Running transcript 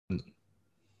Welcome,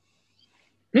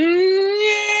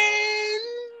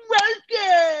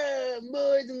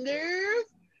 boys and girls.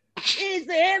 It's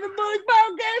the Heaven Boys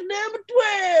Podcast number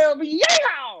 12. Yeah!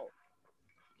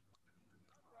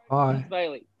 Hi.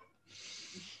 Bailey.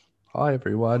 Hi,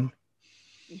 everyone.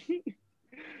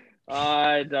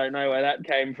 I don't know where that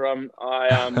came from.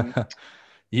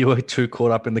 You were too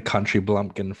caught up in the country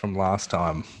blumpkin from last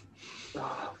time.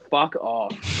 Oh, fuck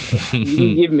off. You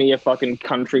can give me a fucking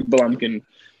country blumpkin.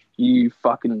 You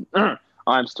fucking...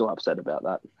 I'm still upset about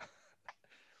that.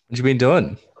 What you been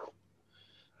doing?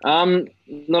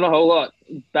 Not a whole lot.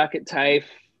 Back at TAFE.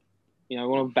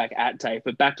 Well, not back at TAFE,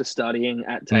 but back to studying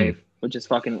at TAFE, which is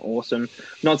fucking awesome.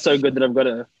 Not so good that I've got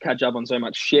to catch up on so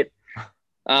much shit.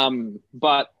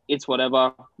 But it's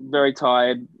whatever. Very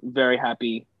tired, very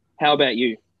happy. How about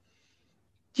you?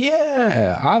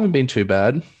 Yeah, I haven't been too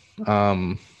bad.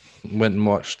 Went and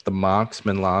watched The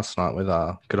Marksman last night with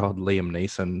good old Liam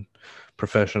Neeson,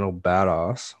 professional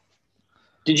badass.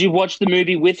 Did you watch the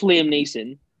movie with Liam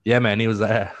Neeson? Yeah, man, he was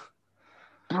there.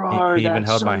 Bro, he even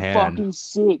held my hand. Fucking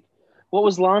sick. What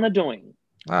was Lana doing?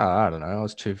 I don't know. I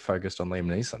was too focused on Liam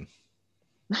Neeson.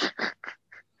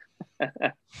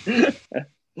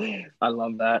 I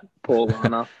love that. Poor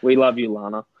Lana. We love you,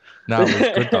 Lana. No, it was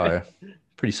good though.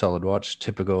 Pretty solid watch.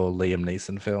 Typical Liam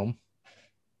Neeson film.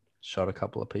 Shot a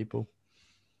couple of people.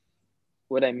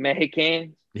 Were they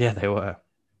Mexicans? Yeah, they were.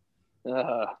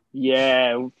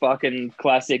 Yeah, fucking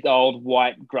classic old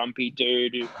white grumpy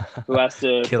dude who has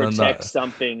to protect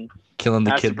something. Killing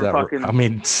the kid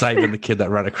saving the kid that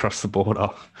ran across the border.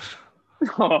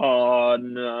 Oh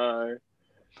no!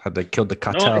 Had they killed the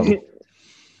cartel?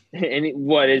 And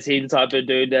what is he the type of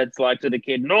dude that's like to the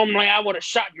kid? Normally, I would have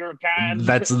shot your kid.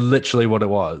 That's literally what it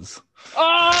was.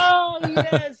 Oh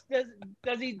yes.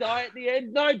 Does he die at the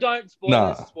end? No, don't.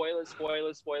 Spoilers. No.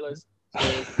 Spoilers.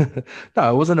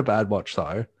 No, it wasn't a bad watch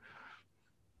though.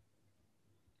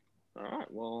 All right.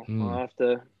 Well, I'll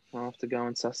have to go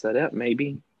and suss that out.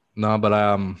 Maybe. No,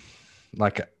 but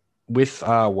like with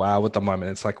WoW at the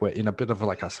moment, it's like we're in a bit of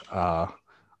like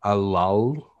a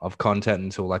lull of content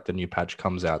until like the new patch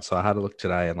comes out. So I had a look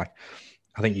today, and like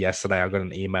I think yesterday I got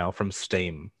an email from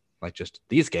Steam, like just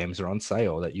these games are on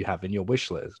sale that you have in your wish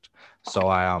list. So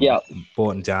I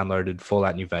bought and downloaded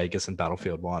Fallout New Vegas and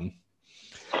Battlefield 1.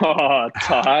 Oh,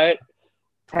 tight.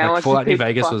 How much? Fallout New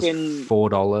Vegas was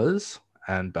 $4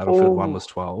 and Battlefield 1 was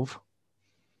 $12.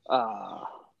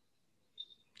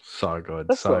 So good.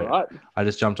 That's all right. I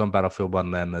just jumped on Battlefield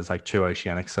 1 then. There's like 2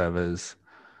 Oceanic servers,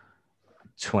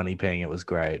 20 ping. It was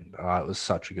great. It was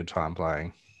such a good time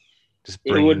playing. Just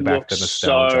bringing back the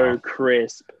nostalgia. So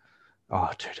crisp. Oh,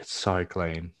 dude, it's so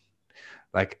clean.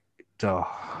 Like,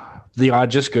 I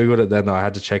just Googled it then, though. I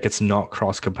had to check. It's not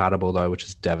cross-compatible, though, which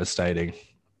is devastating.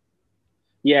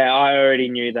 Yeah, I already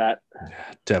knew that.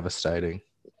 Devastating.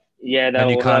 Yeah,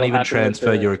 and you can't even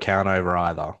transfer your account over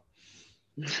either.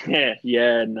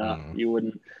 You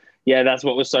wouldn't. Yeah, that's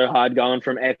what was so hard going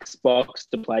from Xbox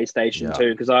to PlayStation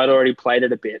 2, because I'd already played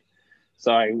it a bit.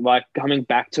 So, like, coming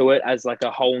back to it as like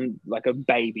a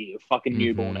baby, a fucking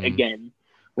newborn again.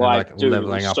 Like dude,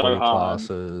 leveling up all your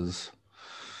classes.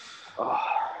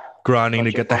 Grinding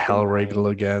to get the Hell Regal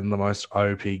again, the most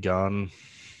OP gun.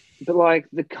 But like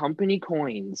the company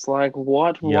coins, like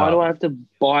what? Why do I have to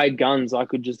buy guns I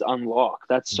could just unlock?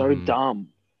 That's so dumb.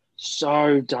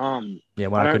 So dumb. Yeah,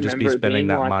 when I could just be spending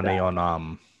that money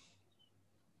on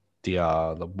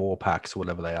the war packs or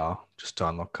whatever they are, just to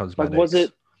unlock cosmetics.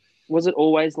 Like, was it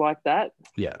always like that?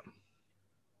 Yeah.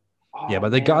 But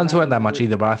the guns weren't that much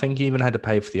either, but I think you even had to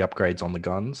pay for the upgrades on the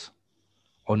guns.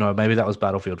 Or no, maybe that was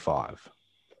Battlefield 5.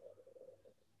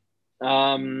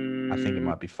 I think it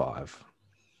might be 5.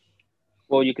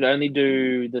 Well, you could only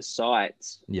do the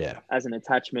sights. Yeah. As an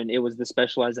attachment. It was the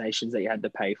specializations that you had to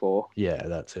pay for. Yeah,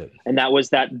 that's it. And that was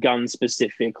that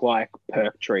gun-specific, like,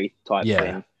 perk tree type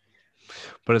thing.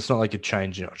 But it's not like you're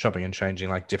chopping and changing,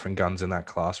 like, different guns in that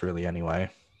class, really, anyway.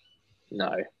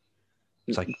 No.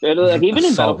 It's like, even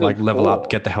in Battlefield like, level 4, up,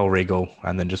 get the Hell Regal,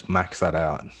 and then just max that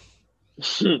out.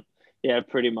 Yeah,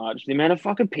 pretty much. The amount of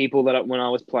fucking people that when I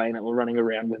was playing that were running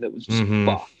around with it was just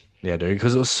fucked. Yeah, dude,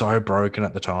 because it was so broken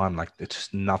at the time. Like, it's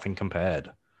just nothing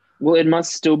compared. Well, it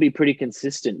must still be pretty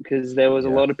consistent because there was a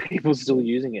lot of people still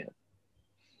using it.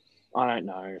 I don't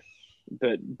know.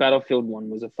 But Battlefield 1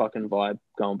 was a fucking vibe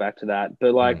going back to that.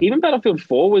 But, like, even Battlefield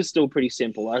 4 was still pretty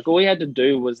simple. Like, all you had to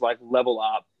do was, like, level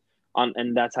up.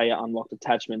 And that's how you unlocked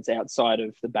attachments outside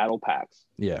of the battle packs.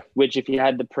 Yeah. Which, if you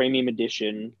had the premium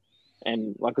edition,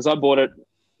 and, like, because I bought it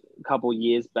a couple of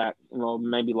years back, well,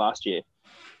 maybe last year.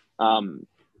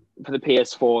 for the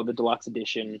PS4, the deluxe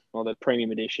edition or the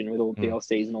premium edition with all the Mm.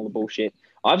 DLCs and all the bullshit.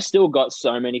 I've still got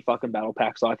so many fucking battle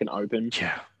packs I can open.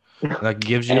 Yeah. That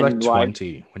gives you like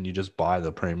 20 when you just buy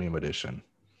the premium edition.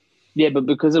 Yeah, but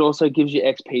because it also gives you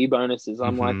XP bonuses,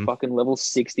 I'm like Mhm. fucking level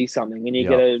 60 something, and you Yep.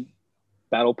 get a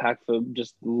battle pack for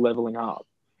just leveling up.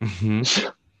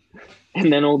 Mhm.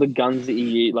 And then all the guns that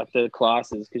you like the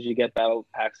classes, because you get battle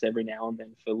packs every now and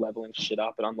then for leveling shit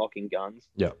up and unlocking guns.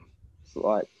 Yep. It's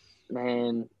like,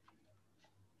 man,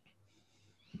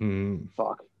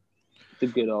 fuck. The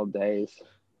good old days.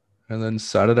 And then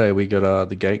Saturday we got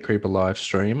the Gatecreeper live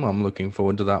stream. I'm looking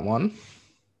forward to that one. Did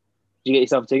you get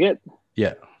yourself a ticket?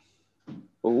 Yeah.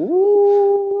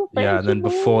 Ooh. Yeah, and then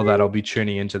before that I'll be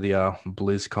tuning into the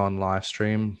BlizzCon live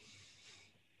stream.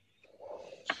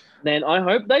 Then I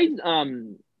hope they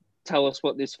tell us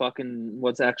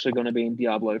what's actually going to be in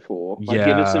Diablo 4. Like, Yeah.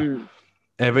 give us some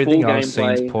everything full I've seen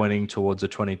is gameplay. pointing towards a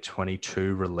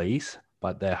 2022 release,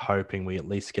 but they're hoping we at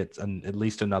least get at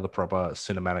least another proper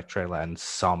cinematic trailer and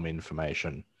some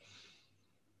information.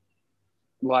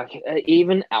 Like,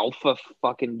 even alpha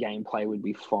fucking gameplay would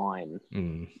be fine.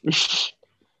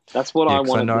 That's what I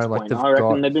want at this point. I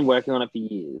reckon they've been working on it for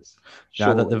years.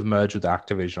 Now that they've merged with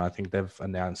Activision, I think they've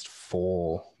announced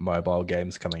 4 mobile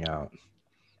games coming out.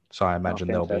 So I imagine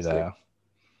they'll be there.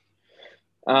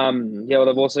 Yeah, well,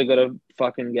 they've also got to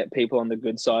fucking get people on the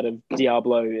good side of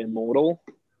Diablo Immortal.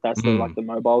 That's the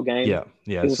mobile game.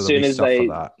 Yeah. As So soon as for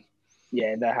that.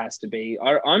 Yeah, there has to be.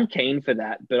 I'm keen for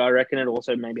that, but I reckon it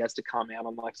also maybe has to come out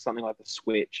on like something like the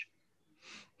Switch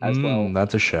as well.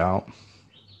 That's a shout.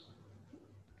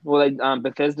 Well,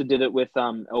 Bethesda did it with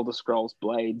Elder Scrolls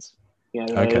Blades. You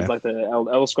know, Okay. there's like the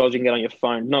Elder Scrolls you can get on your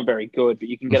phone. Not very good, but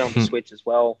you can get on the Switch as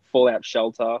well. Fallout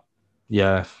Shelter.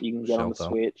 Yeah. You can get on the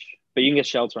Switch. But you can get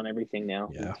Shelter on everything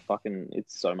now. Yeah.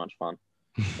 It's so much fun.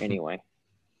 Anyway.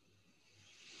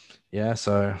 Yeah,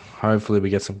 so hopefully we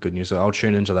get some good news. I'll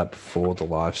tune into that before the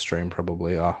live stream,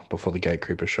 probably, before the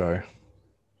Gatecreeper show.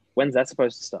 When's that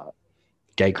supposed to start?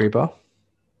 Gatecreeper?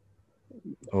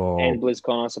 And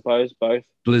BlizzCon, I suppose, both.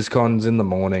 BlizzCon's in the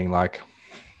morning, like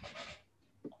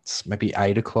it's maybe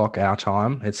 8 o'clock our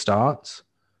time it starts.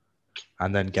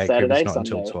 And then Gatecreeper's not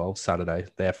until 12, Saturday,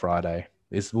 their Friday.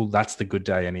 That's the good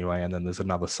day anyway, and then there's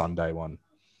another Sunday one.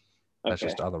 That's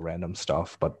just other random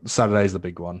stuff, but Saturday's the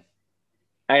big one.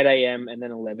 8 a.m. and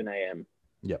then 11 a.m.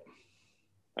 Yep.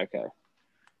 Okay.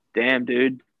 Damn,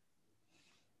 dude.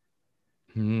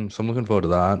 So I'm looking forward to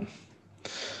that.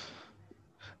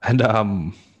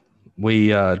 And we,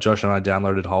 Josh and I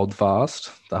downloaded Holdfast,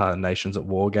 the Nations at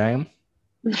War game.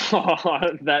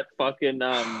 That fucking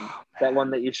that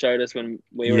one that you showed us when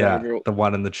we were over. The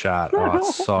one in the chat. Oh,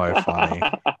 it's so funny.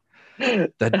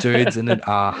 The dudes in it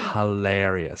are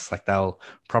hilarious. Like they'll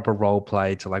proper role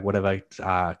play to like whatever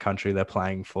country they're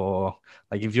playing for.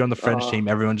 Like if you're on the French team,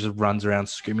 everyone just runs around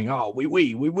screaming, "Oh,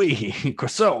 oui,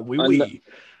 croissant, oui.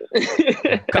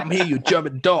 Come here, you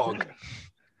German dog."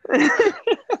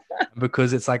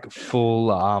 Because it's like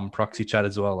full proxy chat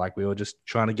as well. Like we were just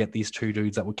trying to get these 2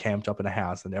 dudes that were camped up in a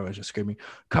house, and everyone's just screaming,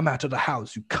 "Come out of the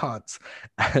house, you cunts!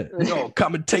 No,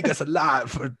 come and take us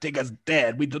alive or take us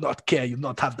dead. We do not care. You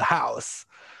not have the house."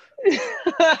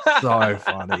 So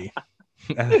funny.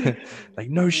 Like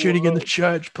no shooting in the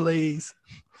church, please.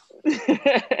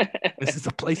 This is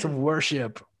a place of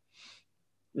worship.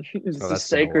 It's a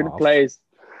sacred place.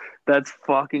 That's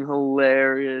fucking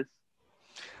hilarious.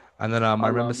 And then I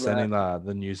remember sending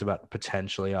the news about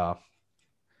potentially a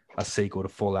sequel to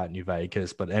Fallout New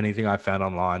Vegas, but anything I found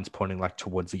online is pointing like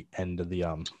towards the end of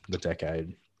the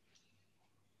decade.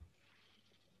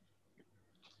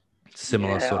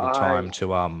 Similar sort of time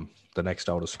to the next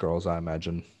Elder Scrolls, I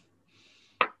imagine.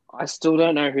 I still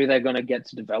don't know who they're going to get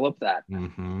to develop that.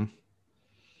 Mm-hmm.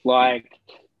 Like,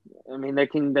 I mean, they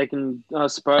can. I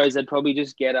suppose they'd probably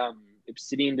just get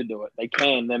Obsidian to do it. They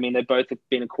can. I mean, they both have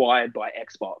been acquired by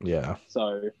Xbox. Yeah.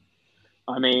 So,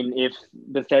 I mean, if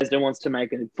Bethesda wants to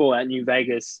make a Fallout New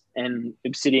Vegas and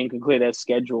Obsidian can clear their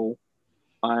schedule,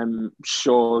 I'm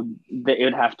sure that it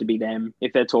would have to be them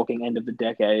if they're talking end of the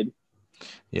decade.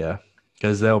 Yeah,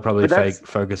 because they'll probably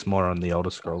focus more on the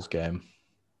Elder Scrolls game.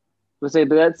 But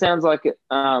that sounds like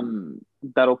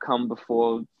that'll come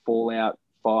before Fallout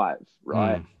 5,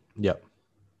 right? Yep.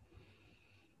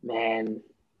 Man,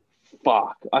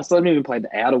 fuck. I still haven't even played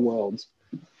the Outer Worlds.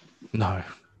 No.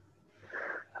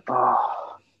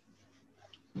 Oh.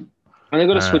 I only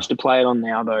got to switch to play it on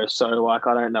now, though, so like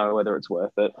I don't know whether it's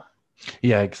worth it.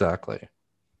 Yeah, exactly.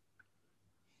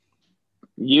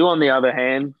 You, on the other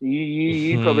hand,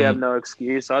 you probably have no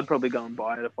excuse. I'd probably go and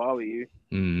buy it if I were you.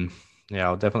 Yeah,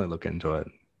 I'll definitely look into it.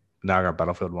 Now I got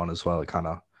Battlefield 1 as well. It kind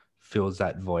of fills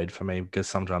that void for me because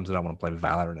sometimes I don't want to play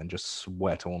Valorant and just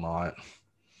sweat all night.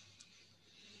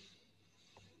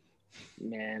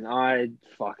 Man, I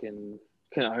fucking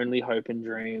can only hope and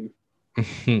dream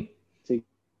to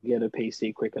get a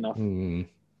PC quick enough.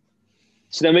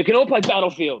 So then we can all play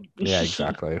Battlefield. Yeah,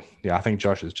 exactly. Yeah, I think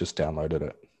Josh has just downloaded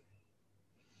it.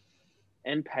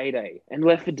 And Payday and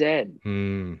Left 4 Dead.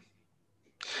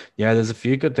 Yeah, there's a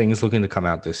few good things looking to come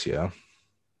out this year.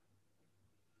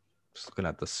 Just looking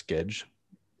at the schedule.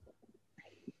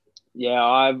 Yeah,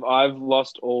 I've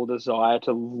lost all desire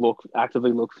to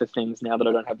actively look for things now that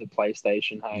I don't have the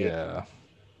PlayStation. Hey, Yeah,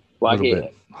 like a little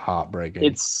bit heartbreaking.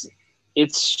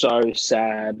 It's so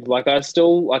sad. Like I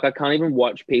can't even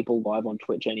watch people live on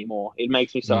Twitch anymore. It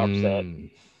makes me so upset.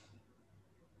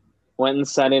 Went and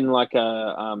sat in like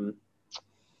in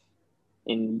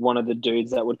one of the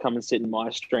dudes that would come and sit in my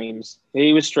streams.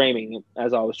 He was streaming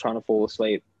as I was trying to fall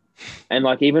asleep. And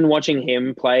like even watching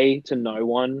him play to no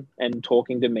one and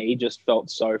talking to me just felt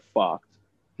so fucked.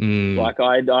 Like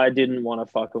I didn't want to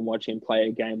fucking watch him play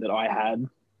a game that I had.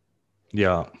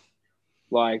 Yeah.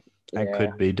 Like I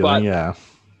could be doing,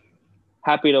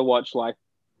 happy to watch like,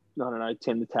 I don't know,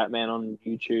 Tim the Tatman on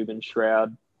YouTube and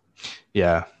Shroud.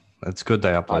 Yeah. It's good they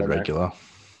upload regular.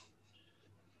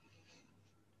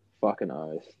 Fucking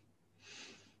oath.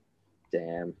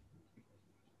 Damn.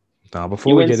 Now,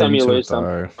 before we get into it,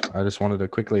 though, I just wanted to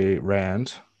quickly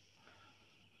rant.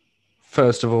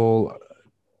 First of all,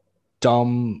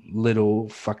 dumb little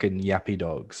fucking yappy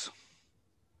dogs.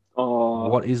 Oh,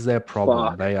 what is their problem?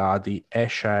 Fuck. They are the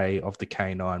Eshe of the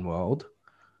canine world.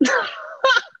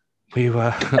 We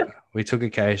took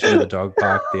occasion to the dog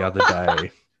park the other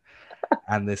day,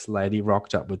 and this lady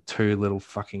rocked up with two little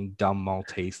fucking dumb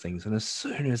Maltese things. And as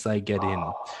soon as they get in,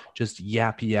 just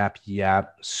yap, yap,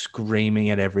 yap, screaming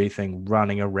at everything,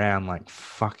 running around like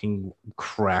fucking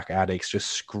crack addicts,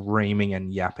 just screaming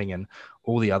and yapping. And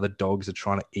all the other dogs are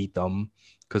trying to eat them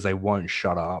because they won't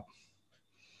shut up.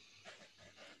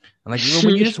 And like,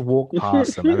 when you just walk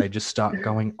past them and they just start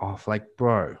going off, like,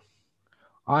 bro,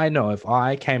 I know if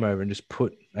I came over and just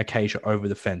put Acacia over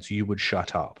the fence, you would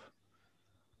shut up.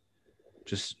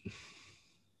 Just,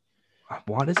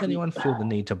 why does anyone feel the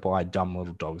need to buy dumb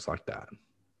little dogs like that?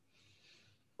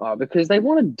 Oh, because they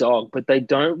want a dog, but they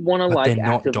don't want to like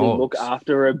actively look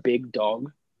after a big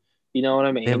dog. You know what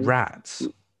I mean? They're rats.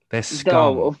 They're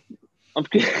scum. Of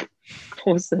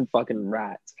course they're fucking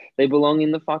rats. They belong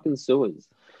in the fucking sewers.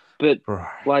 But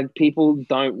like people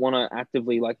don't want to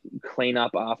actively like clean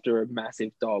up after a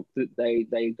massive dog.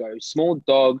 They go small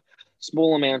dog,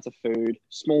 small amounts of food,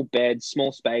 small bed,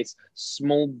 small space,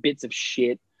 small bits of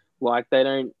shit. Like they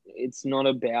don't. It's not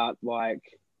about like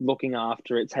looking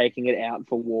after it, taking it out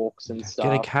for walks and stuff.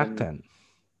 Get a cat then.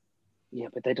 Yeah,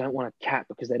 but they don't want a cat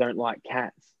because they don't like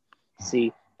cats.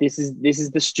 See, this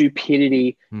is the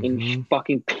stupidity in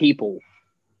fucking people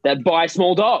that buy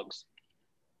small dogs.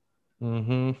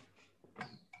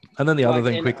 And then the other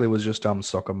thing quickly was just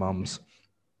soccer mums.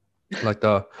 Like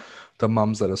the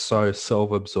mums that are so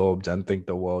self-absorbed and think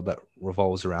the world that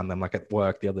revolves around them. Like at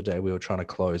work the other day, we were trying to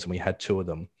close and we had two of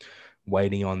them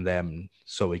waiting on them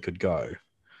so we could go.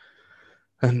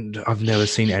 And I've never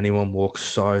seen anyone walk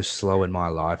so slow in my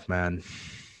life, man.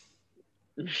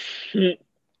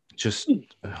 Just,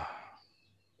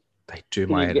 they do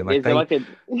my head in. Like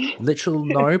literal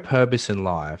no purpose in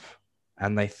life.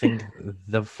 And they think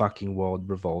the fucking world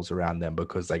revolves around them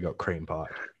because they got cream pie.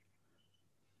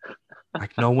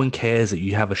 Like, no one cares that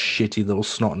you have a shitty little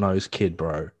snot-nosed kid,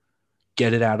 bro.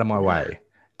 Get it out of my way.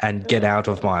 And get out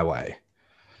of my way.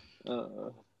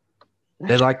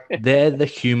 They're the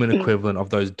human equivalent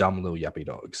of those dumb little yappy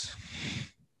dogs.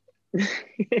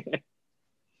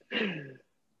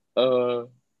 I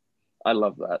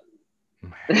love that.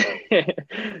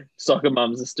 Soccer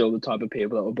mums are still the type of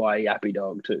people that will buy a yappy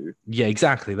dog too. Yeah,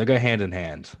 exactly. They go hand in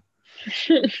hand.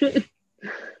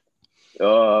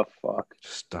 Oh fuck!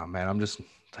 Just man, unless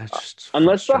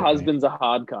the husband's a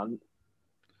hard cunt.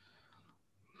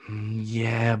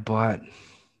 Yeah, but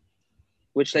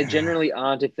which they generally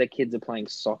aren't if their kids are playing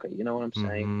soccer. You know what I'm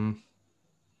saying?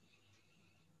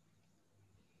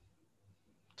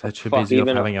 They're too busy off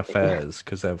having affairs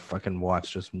because their fucking wife's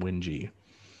just whingy.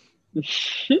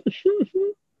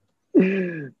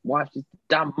 Wife's just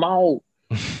dumb mole.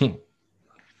 Fuck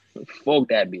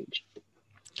that bitch.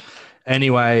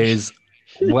 Anyways,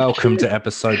 welcome to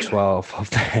episode 12 of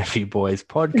the Heavy Boys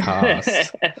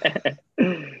podcast.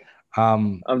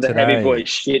 I'm the today, Heavy Boys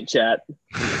shit chat.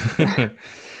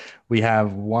 We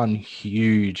have one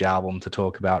huge album to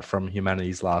talk about from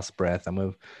Humanity's Last Breath,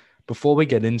 and before we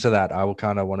get into that, I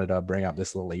kind of wanted to bring up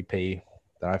this little EP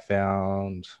that I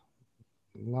found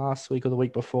last week or the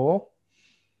week before.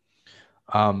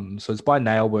 So it's by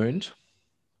Nailwound.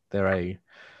 They're a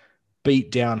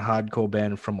beat down hardcore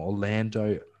band from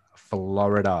Orlando,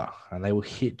 Florida, and they will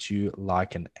hit you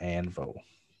like an anvil.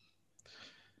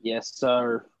 Yes,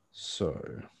 sir.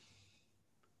 So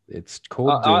it's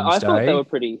called I Doomsday. thought they were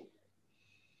pretty.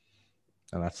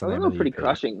 And that's the I thought name they of were the pretty EP.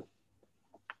 crushing.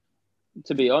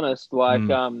 To be honest, like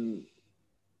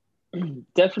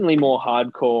definitely more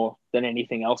hardcore than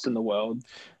anything else in the world.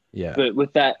 Yeah. But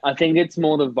with that, I think it's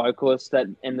more the vocalist that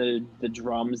and the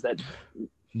drums that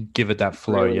give it that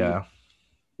flow, really,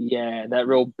 yeah, that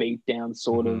real beat down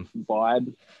sort of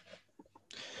vibe.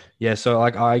 Yeah, so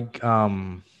like I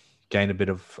gained a bit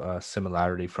of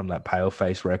similarity from that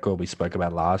Paleface record we spoke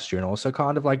about last year, and also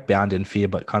kind of like Bound in Fear,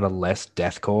 but kind of less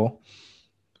deathcore.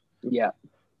 Yeah.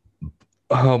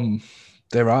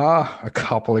 There are a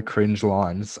couple of cringe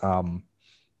lines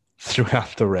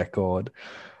throughout the record,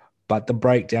 but the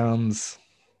breakdowns,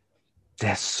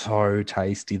 they're so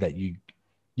tasty that you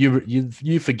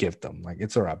forgive them. Like,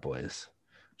 it's all right, boys.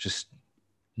 Just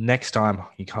next time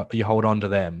you hold on to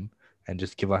them and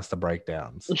just give us the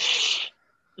breakdowns.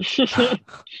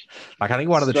 Like, I think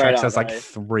one of the Straight tracks up, has like eh?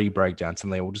 3 breakdowns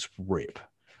and they all just rip.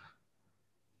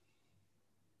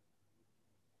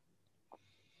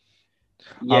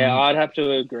 Yeah, I'd have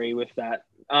to agree with that.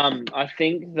 I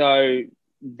think though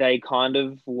they kind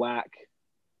of lack.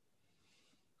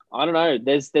 I don't know.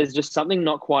 There's just something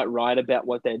not quite right about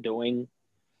what they're doing.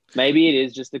 Maybe it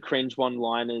is just the cringe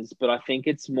one-liners, but I think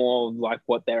it's more like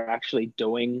what they're actually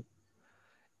doing.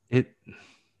 It's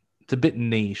a bit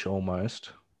niche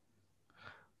almost.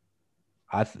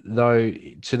 Though,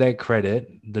 to their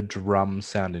credit, the drums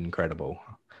sound incredible.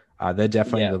 They're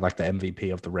definitely the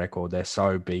MVP of the record. They're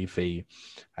so beefy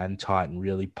and tight and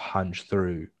really punch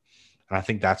through. And I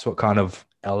think that's what kind of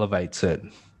elevates it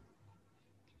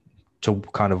to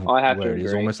kind of where it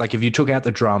is. Almost like if you took out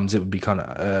the drums, it would be kind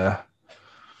of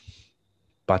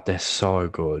but they're so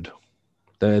good.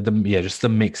 Just the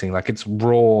mixing, like it's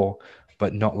raw,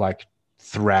 but not like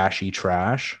thrashy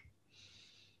trash.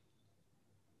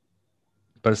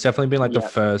 But it's definitely been like the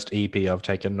first EP I've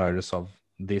taken notice of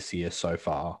this year so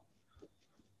far.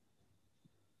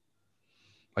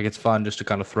 Like, it's fun just to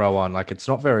kind of throw on. Like, it's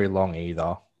not very long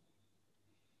either.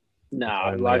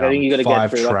 No, like I think you got to get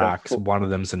through 5 tracks. One of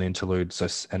them's an interlude,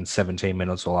 and 17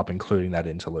 minutes all up, including that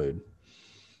interlude.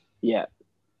 Yeah.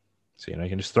 So, you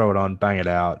can just throw it on, bang it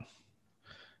out,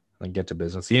 and get to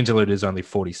business. The interlude is only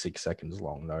 46 seconds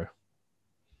long, though.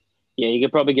 Yeah, you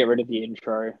could probably get rid of the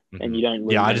intro, and you don't.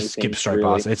 I just skip straight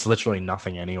past. It's literally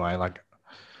nothing anyway. Like,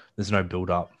 there's no build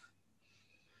up.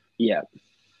 Yeah.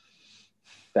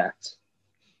 Facts.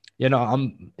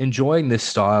 I'm enjoying this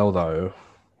style though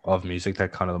of music,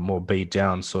 that kind of more beat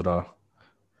down, sort of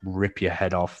rip your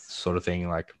head off sort of thing.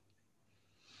 Like,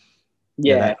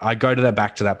 I go to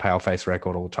back to that Paleface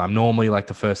record all the time. Normally, like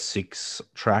the first 6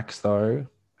 tracks though,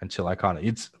 until I kind of,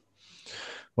 it's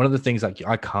one of the things like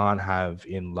I can't have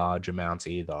in large amounts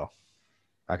either.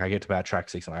 Like, I get to about track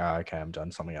 6 and I'm like, okay, I'm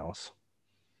done something else.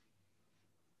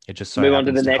 It just so move on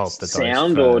to the to next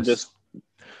sound, or just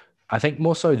I think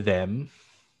more so them.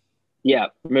 Yeah,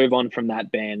 move on from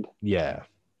that band. Yeah.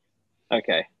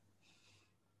 Okay.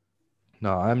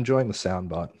 No, I'm enjoying the sound,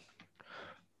 but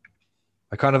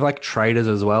I kind of like Traders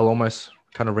as well. Almost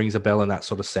kind of rings a bell in that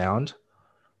sort of sound.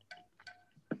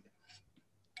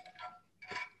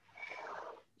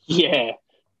 Yeah.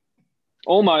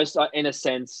 Almost in a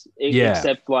sense,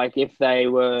 except like if they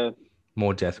were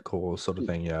more deathcore sort of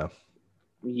thing. Yeah.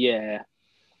 Yeah.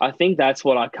 I think that's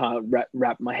what I can't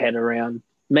wrap my head around.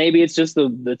 Maybe it's just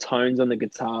the tones on the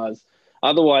guitars.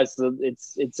 Otherwise,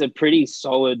 it's a pretty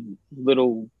solid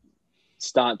little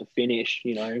start to finish,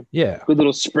 Yeah. Good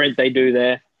little sprint they do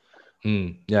there.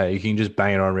 Yeah, you can just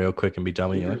bang it on real quick and be done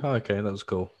with it. You're like, oh, okay, that was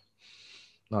cool.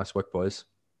 Nice work, boys.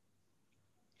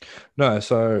 No,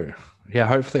 so, yeah,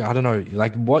 hopefully, I don't know,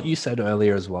 like what you said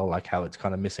earlier as well, like how it's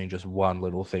kind of missing just one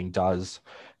little thing does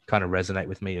kind of resonate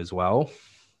with me as well.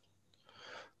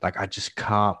 Like, I just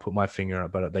can't put my finger on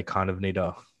it, but they kind of need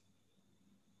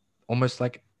almost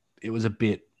like it was a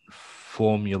bit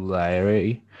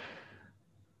formulaic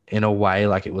in a way.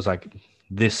 Like, it was like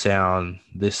this sound,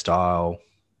 this style,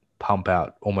 pump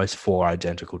out almost 4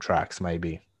 identical tracks,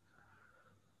 maybe.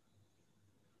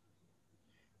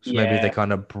 So maybe they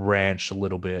kind of branched a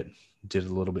little bit, did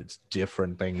a little bit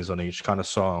different things on each kind of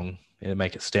song and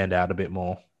make it stand out a bit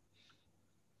more.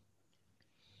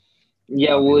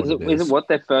 Yeah, well, is it what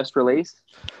their first release?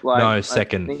 Like, no,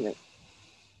 second.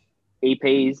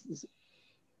 EPs. Is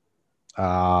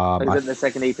it the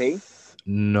second EP?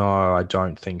 No, I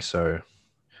don't think so.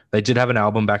 They did have an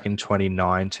album back in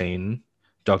 2019,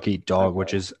 Dog Eat Dog, which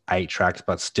Okay. is 8 tracks,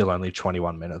 but still only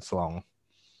 21 minutes long.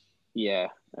 Yeah.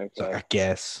 So Okay. I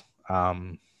guess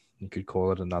you could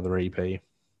call it another EP.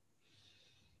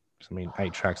 I mean,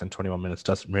 8 tracks and 21 minutes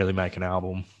doesn't really make an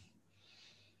album.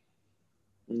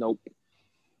 Nope.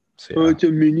 So, Oh, it's a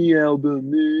mini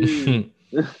album.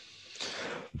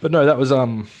 But no, that was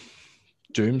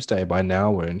Doomsday by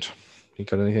Nailwound. You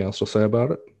got anything else to say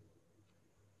about it?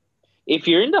 If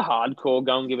you're into hardcore,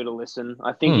 go and give it a listen.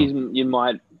 I think you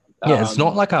might. Yeah, it's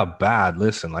not like a bad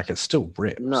listen. Like, it still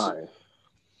rips. No.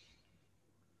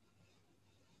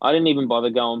 I didn't even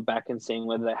bother going back and seeing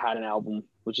whether they had an album,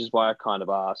 which is why I kind of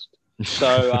asked.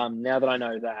 So now that I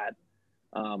know that,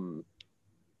 I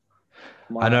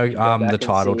know the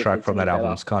title track it's from that any album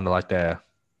better. is kind of like their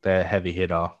heavy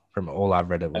hitter. From all I've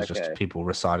read, it was just Okay. people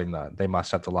reciting that. They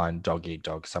must have the line "dog eat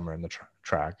dog" somewhere in the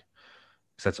track,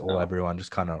 because that's all everyone just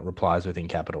kind of replies with in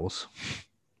capitals.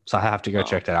 So I have to go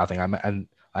check that out. I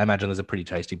imagine there's a pretty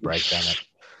tasty breakdown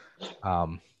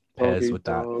that pairs with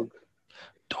that.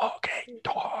 Dog eat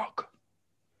dog.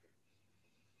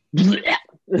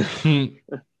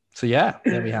 So yeah,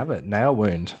 there we have it.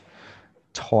 Nailwound,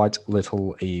 tight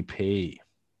little EP.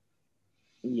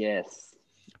 Yes.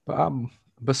 But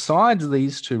besides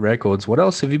these 2 records, what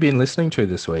else have you been listening to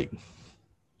this week?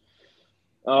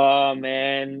 Oh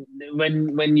man,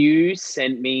 when you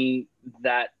sent me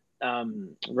that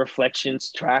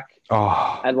Reflections track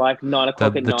at like 9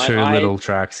 o'clock at the night, 2 little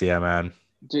tracks, yeah, man.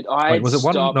 Dude, Wait, was it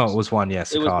one? stopped. No, it was one. Yeah, It was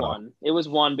Cicada. one. It was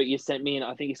one, but you sent me,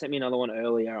 I think you sent me another one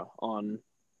earlier on,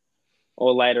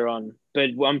 or later on.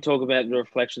 But I'm talking about the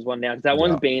Reflections one now, because that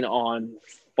one's been on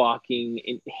fucking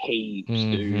in heaps,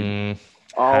 dude.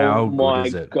 How Oh my good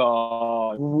is it?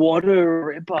 god, what a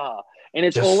ripper! And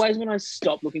it's Just- always when I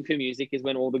stop looking for music is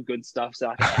when all the good stuff's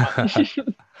out.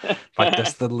 Like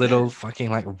just the little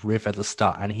fucking like riff at the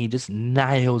start, and he just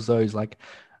nails those like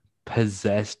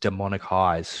possessed demonic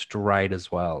highs straight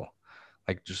as well,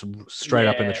 like just straight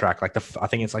up in the track. Like I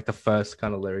think it's like the first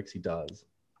kind of lyrics he does.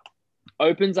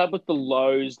 Opens up with the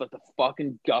lows, like the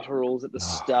fucking gutturals at the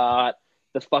start,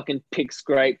 the fucking pick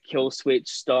scrape kill switch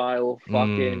style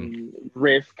fucking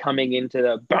riff coming into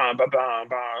the bam bam bam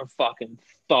bam fucking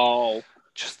thol.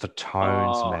 Just the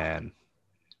tones, man.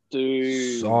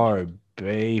 Dude. So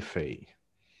beefy.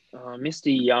 Mr.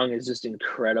 Young is just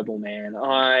incredible, man.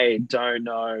 I don't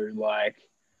know like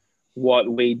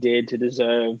what we did to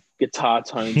deserve guitar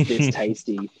tones this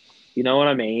tasty. You know what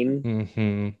I mean?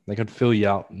 Mm-hmm. They could fill you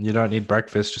up. You don't need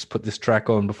breakfast. Just put this track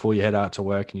on before you head out to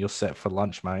work and you're set for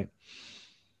lunch, mate.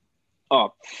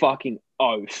 Oh, fucking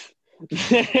oath.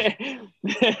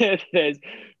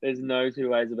 there's no 2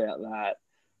 ways about that.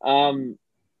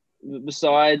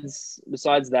 Besides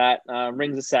that,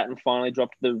 Rings of Saturn finally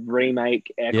dropped the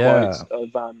remake, air quotes,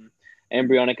 of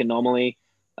Embryonic Anomaly.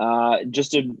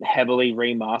 Just a heavily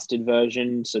remastered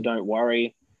version, so don't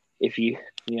worry if you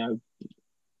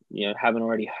haven't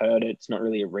already heard it. It's not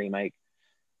really a remake.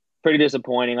 Pretty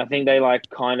disappointing. I think they like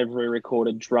kind of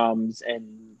re-recorded drums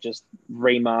and just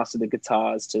remastered the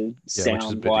guitars to sound which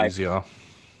is a bit like easier.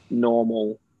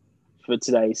 Normal for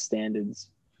today's standards.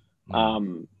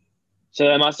 So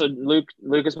they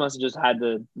Lucas must have just had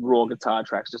the raw guitar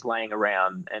tracks just laying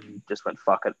around and just went,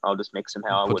 fuck it, I'll just mix them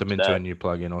how I would. Put them into a new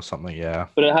plugin or something, yeah.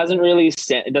 But it doesn't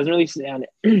really sound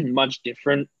much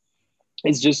different.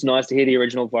 It's just nice to hear the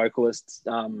original vocalist's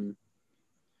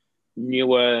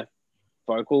newer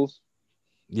vocals.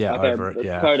 Yeah, like over a it,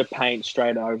 yeah. coat of paint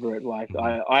straight over it. Like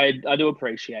I do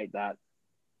appreciate that.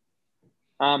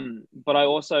 But I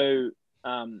also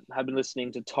have been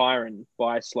listening to Tyrant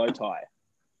by Slow Tie.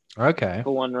 Okay.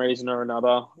 For one reason or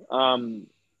another.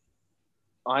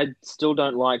 I still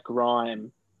don't like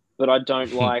grime, but I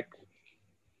don't like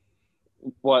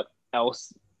what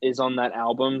else is on that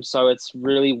album. So it's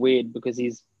really weird because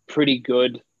he's pretty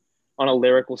good on a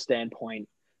lyrical standpoint,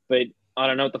 but I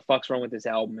don't know what the fuck's wrong with this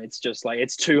album. It's just like,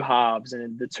 it's 2 halves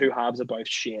and the 2 halves are both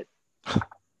shit.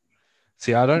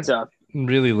 See, I don't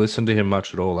really listen to him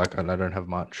much at all. Like, I don't have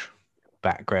much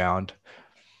background.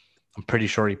 I'm pretty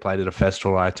sure he played at a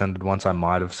festival I attended once. I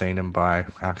might have seen him by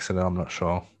accident. I'm not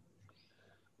sure.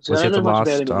 So was he at the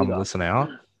last Listen Out?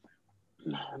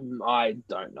 I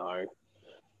don't know.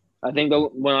 I think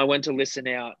when I went to Listen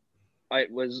Out, I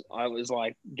was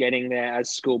like getting there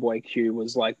as Schoolboy Q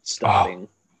was like starting.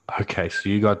 Oh, okay, so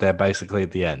you got there basically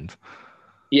at the end.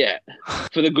 Yeah,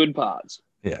 for the good parts.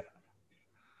 Yeah.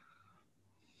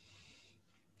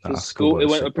 It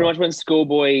went pretty much when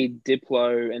Schoolboy,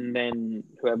 Diplo, and then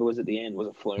whoever was at the end was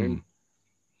a Flume.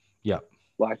 Yeah.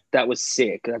 Like, that was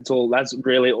sick. That's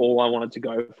really all I wanted to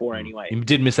go for anyway. You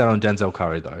did miss out on Denzel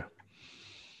Curry, though.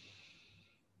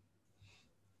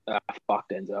 Fuck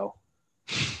Denzel.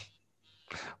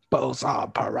 Both are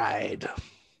parade.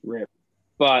 Rip.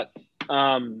 But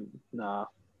nah.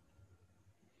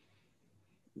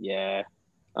 Yeah.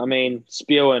 I mean,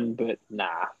 spewing, but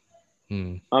nah.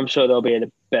 I'm sure there'll be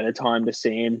a better time to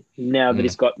see him now that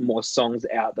he's got more songs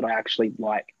out that I actually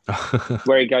like,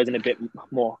 where he goes in a bit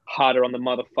more harder on the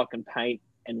motherfucking paint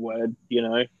and word, you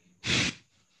know,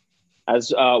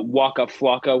 as Waka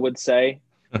Flocka would say.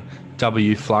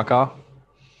 W Flucker.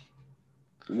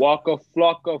 Waka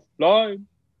Flocka fly.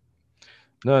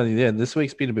 No, yeah, this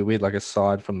week's been a bit weird. Like,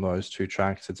 aside from those two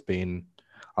tracks, it's been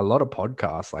a lot of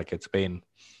podcasts. Like, it's been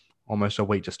almost a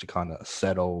week just to kind of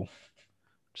settle,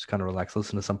 just kind of relax,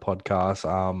 listen to some podcasts.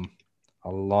 A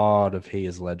lot of He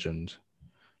Is Legend,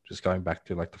 just going back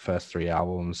to like the first 3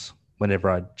 albums. Whenever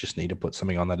I just need to put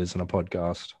something on that isn't a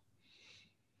podcast.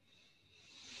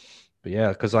 But yeah,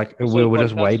 because like we're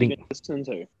just waiting. Listening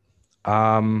to?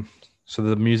 So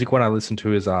the music one I listen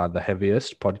to is The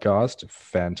Heaviest podcast,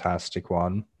 fantastic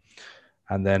one.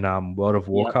 And then World of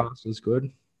Warcast is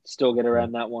good. Still get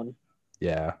around that one.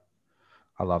 Yeah,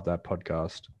 I love that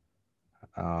podcast.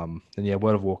 And yeah,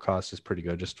 World of Warcast is pretty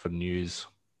good just for news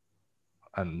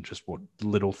and just what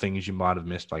little things you might have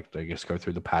missed, like they just go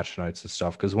through the patch notes and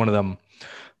stuff. Because one of them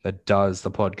that does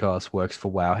the podcast works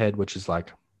for Wowhead, which is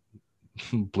like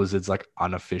Blizzard's like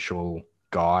unofficial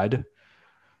guide.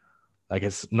 Like,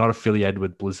 it's not affiliated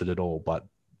with Blizzard at all, but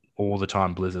all the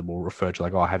time Blizzard will refer to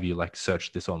like, oh, have you like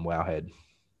searched this on Wowhead?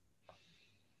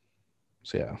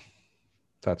 So yeah,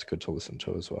 that's good to listen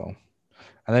to as well.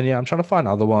 And then yeah, I'm trying to find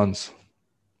other ones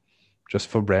just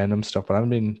for random stuff, but I haven't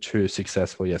been too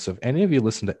successful yet. So if any of you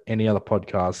listen to any other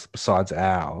podcasts besides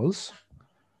ours,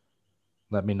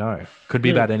 let me know. Could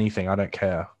be about anything. I don't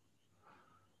care.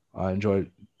 I enjoy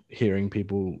hearing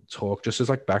people talk just as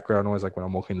like background noise, like when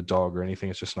I'm walking the dog or anything.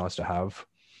 It's just nice to have.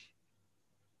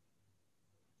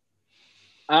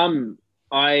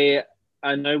 I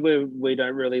know we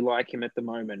don't really like him at the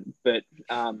moment, but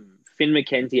Finn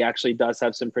McKenzie actually does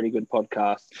have some pretty good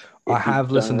podcasts. I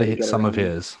have listened to some of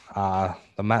his.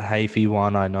 The Matt Hafey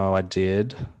one, I know I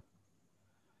did.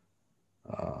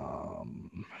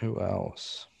 Who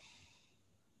else?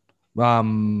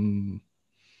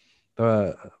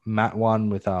 The Matt one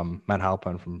with Matt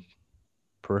Halpern from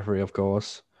Periphery, of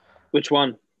course. Which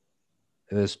one?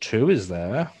 There's two, is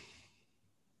there?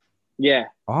 Yeah.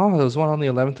 Oh, there was one on the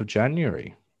 11th of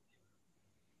January.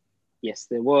 Yes,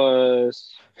 there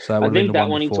was. So I think that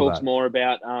one he talks more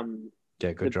about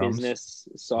Get Good the drums. business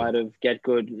side of Get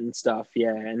Good and stuff,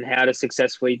 yeah, and how to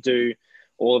successfully do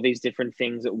all of these different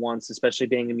things at once, especially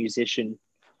being a musician.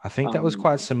 I think that was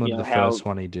quite similar to the first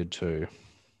one he did too.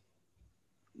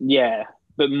 Yeah,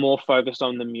 but more focused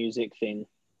on the music thing.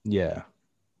 Yeah.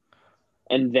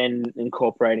 And then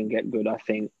incorporating Get Good, I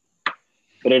think.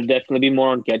 But it'd definitely be more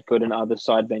on Get Good and other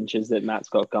side ventures that Matt's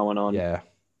got going on. Yeah.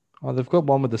 Oh, they've got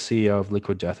one with the CEO of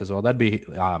Liquid Death as well. That'd be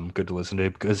good to listen to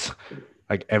because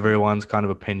like everyone's kind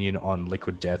of opinion on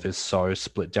Liquid Death is so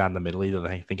split down the middle. Either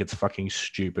they think it's fucking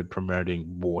stupid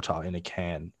promoting water in a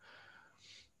can,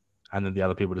 and then the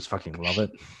other people just fucking love it.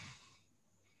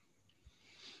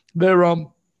 Their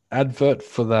advert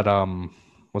for that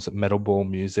was it Metal Ball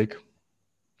Music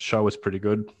show was pretty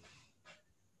good.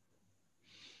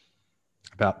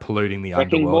 About polluting the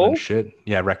Wrecking underworld Ball? and shit.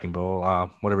 Yeah, Wrecking Ball,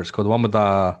 whatever it's called. The one with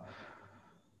the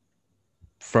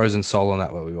Frozen Soul and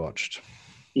that what we watched.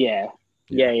 Yeah.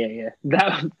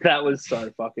 That was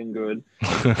so fucking good.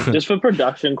 Just for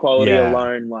production quality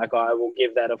alone, like I will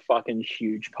give that a fucking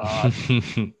huge part.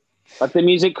 Like the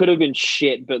music could have been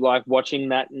shit, but like watching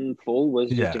that in full was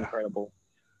just incredible.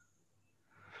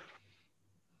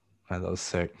 That was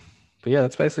sick. But yeah,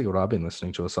 that's basically what I've been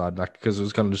listening to aside, like because it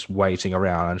was kind of just waiting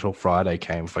around until Friday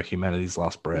came for Humanity's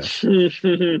Last Breath.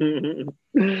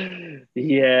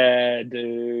 Yeah,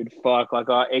 dude. Fuck. Like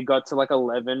it got to like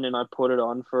 11 and I put it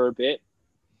on for a bit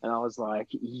and I was like,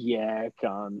 yeah,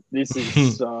 cunt. This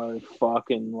is so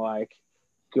fucking like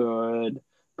good.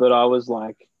 But I was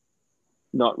like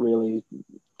not really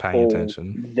paying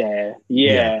attention there.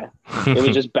 Yeah. It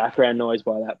was just background noise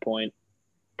by that point.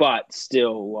 But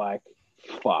still like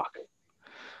fuck.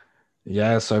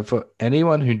 Yeah, so for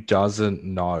anyone who doesn't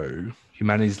know,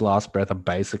 Humanity's Last Breath are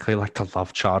basically like the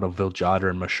love child of Vildjada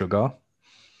and Meshuggah.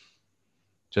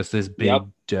 Just this big,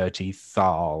 dirty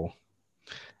thal.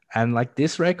 And like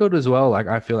this record as well, like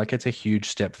I feel like it's a huge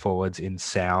step forwards in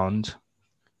sound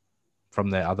from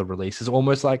their other releases.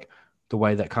 Almost like the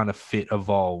way that kind of Fit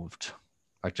evolved,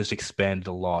 like just expanded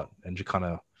a lot and just kind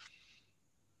of,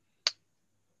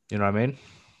 you know what I mean?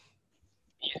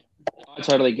 I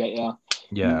totally get you.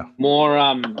 Yeah. More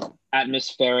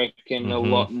atmospheric and a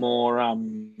Mm-hmm. lot more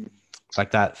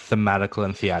Like that thematical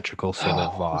and theatrical sort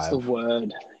of what's the vibe.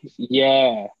 word?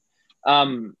 Yeah.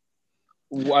 Um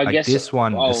I Like guess this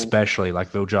one, oh especially like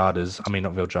Viljada's, I mean,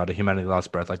 not Viljada, Humanity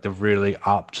Last Breath, like they've really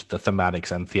upped the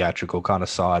thematics and theatrical kind of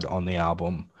side on the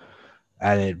album.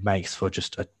 And it makes for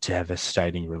just a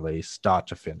devastating release, start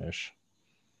to finish.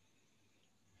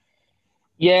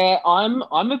 yeah, I'm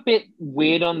a bit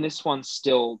weird on this one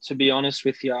still, to be honest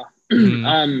with you. Mm,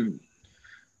 um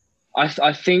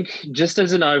I think just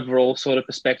as an overall sort of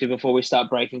perspective before we start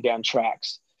breaking down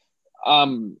tracks,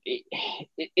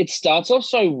 it starts off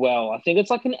so well. I think it's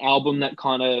like an album that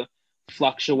kind of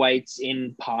fluctuates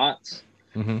in parts.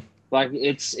 mm-hmm. Like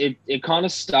it kind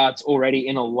of starts already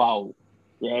in a lull.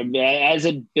 Yeah, as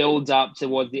it builds up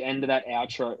towards the end of that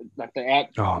outro, like Oh,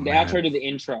 the outro man. to the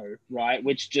intro, right?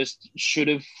 Which just should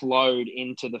have flowed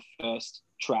into the first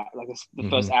track, like the Mm-hmm.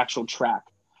 first actual track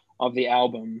of the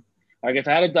album. Like if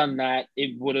I had done that,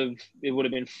 it would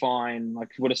have been fine. Like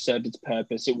it would have served its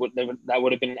purpose. That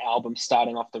would have been an album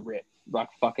starting off the rip, like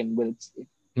fucking with its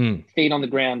Mm. feet on the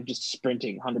ground, just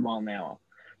sprinting 100 mile an hour.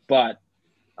 But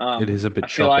It is a bit I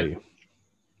feel like choppy.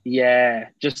 yeah,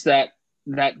 just that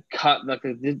cut, like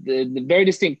the very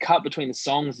distinct cut between the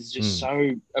songs is just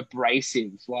Mm. so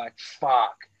abrasive. Like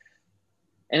fuck.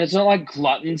 And it's not like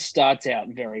Glutton starts out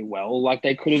very well. Like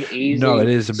they could have No, it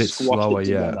easily is a bit squashed slower. it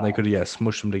Yeah, together. they could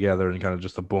smush them together and kind of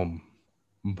just a boom,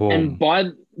 And boom.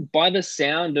 by the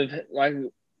sound of like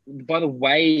by the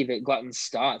way that Glutton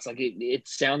starts, like it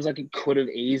sounds like it could have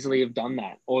easily have done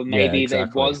that, or Yeah, maybe it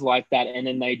exactly. was like that, and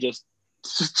then they just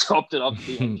chopped it off at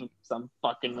the end for some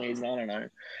fucking reason. I don't know.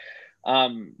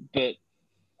 But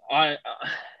I,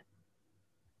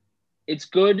 it's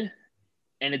good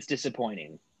and it's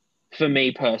disappointing for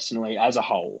me personally as a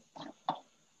whole.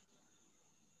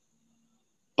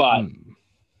 But Mm.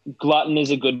 Glutton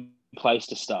is a good place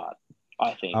to start,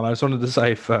 I think. I just wanted to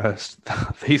say first,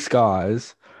 these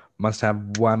guys must have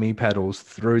whammy pedals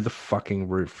through the fucking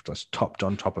roof, just topped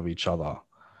on top of each other.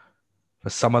 For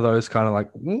some of those kind of like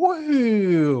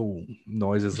woo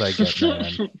noises they get,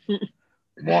 man.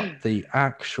 What the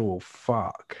actual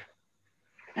fuck?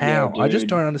 Yeah, How? I just dude.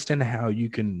 don't understand how you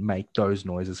can make those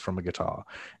noises from a guitar.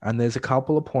 And there's a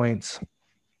couple of points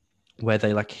where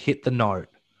they like hit the note,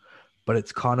 but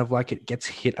it's kind of like it gets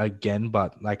hit again,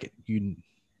 but like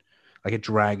like it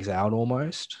drags out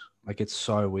almost. Like it's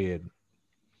so weird.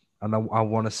 And I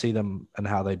want to see them and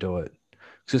how they do it.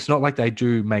 Because it's not like they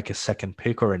do make a second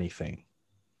pick or anything.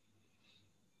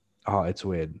 Oh, it's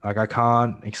weird. Like I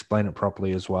can't explain it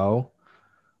properly as well.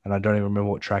 And I don't even remember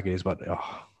what track it is, but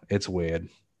oh, it's weird.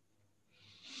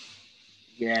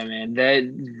 Yeah, man.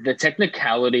 The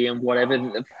technicality and whatever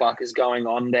the fuck is going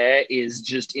on there is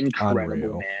just incredible,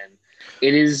 Unreal. man.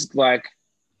 It is like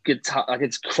guitar, like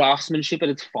it's craftsmanship at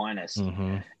its finest.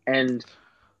 Mm-hmm. And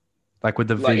Like with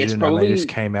the like it's vision, and they just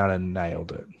probably came out and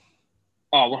nailed it.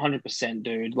 100%,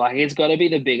 dude. Like it's got to be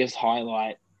the biggest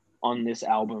highlight on this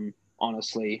album,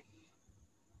 honestly.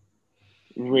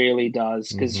 Really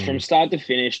does. Because Mm-hmm. from start to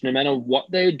finish, no matter what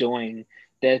they're doing,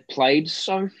 they're played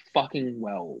so fucking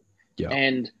well. Yeah.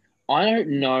 And I don't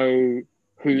know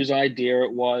whose idea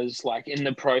it was, like in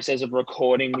the process of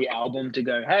recording the album, to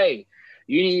go, hey,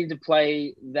 you need to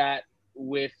play that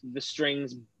with the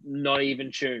strings not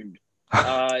even tuned.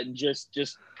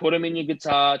 Just put them in your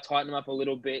guitar, tighten them up a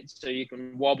little bit so you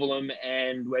can wobble them,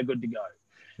 and we're good to go.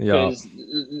 Yeah. Because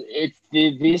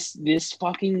it's this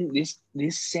fucking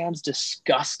this sounds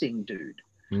disgusting, dude.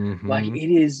 Like Mm-hmm.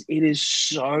 it is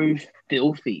so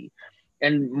filthy.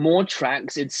 And more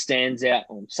tracks it stands out.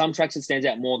 Some tracks it stands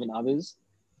out more than others,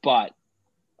 but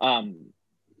um,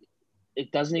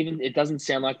 it doesn't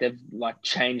sound like they've like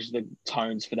changed the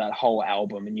tones for that whole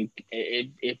album. And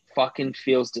it fucking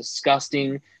feels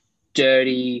disgusting,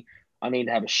 dirty. I need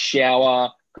to have a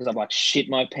shower because I've like shit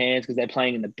my pants because they're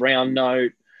playing in the brown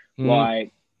note. Mm.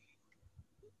 Like,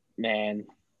 man,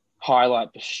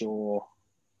 highlight for sure.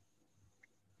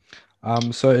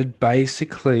 So it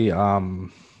basically,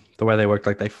 the way they worked,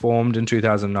 like they formed in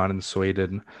 2009 in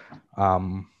Sweden,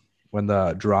 when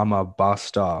the drummer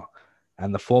Buster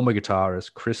and the former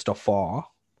guitarist Christopher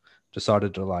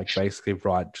decided to like basically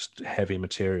write just heavy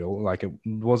material. Like it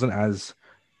wasn't as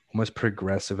almost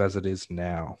progressive as it is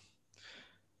now.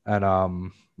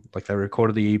 And like they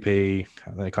recorded the EP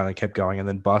and they kind of kept going. And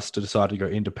then Buster decided to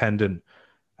go independent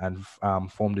and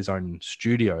formed his own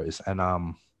studios.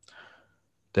 And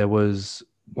there was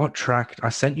what track? I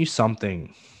sent you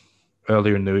something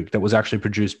earlier in the week that was actually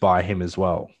produced by him as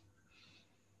well.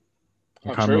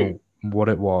 I Oh, can't remember true. what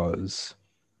it was.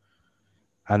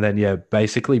 And then yeah,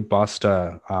 basically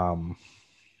Buster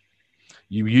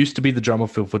you used to be the drummer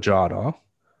for Fujada,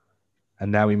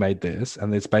 and now he made this,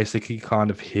 and it's basically kind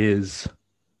of his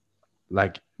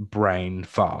like brain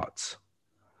farts.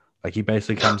 Like he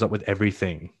basically comes up with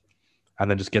everything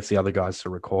and then just gets the other guys to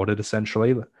record it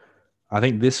essentially. I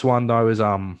think this one though is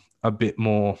a bit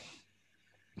more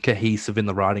cohesive in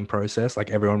the writing process. Like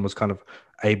everyone was kind of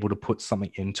able to put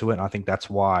something into it. And I think that's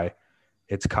why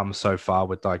it's come so far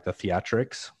with like the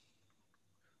theatrics.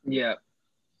 Yeah.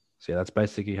 So yeah, that's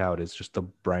basically how it is. Just the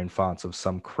brain farts of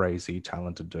some crazy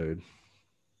talented dude.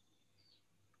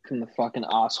 From the fucking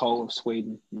asshole of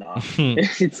Sweden. No.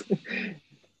 It's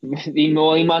he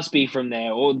must be from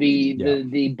there. Or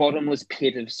the bottomless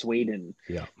pit of Sweden.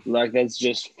 Yeah. Like that's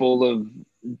just full of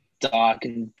dark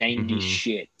and dangy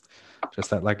shit. Just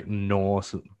that like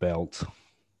Norse belt.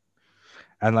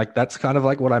 And like that's kind of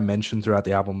like what I mentioned throughout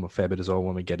the album a fair bit as well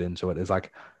when we get into it, is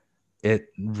like it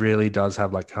really does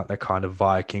have like that kind of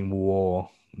Viking war,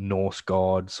 Norse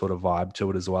god sort of vibe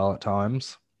to it as well at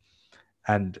times.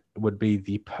 And would be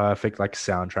the perfect like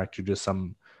soundtrack to just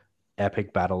some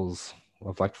epic battles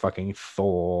of like fucking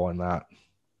Thor and that.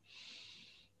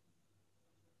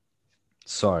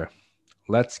 So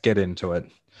let's get into it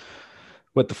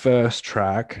with the first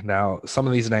track. Now, some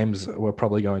of these names we're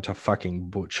probably going to fucking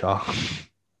butcher.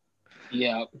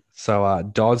 Yeah. So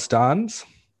Dozdans,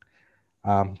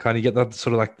 kind of get that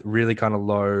sort of like really kind of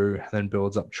low, and then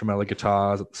builds up tremolo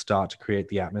guitars at the start to create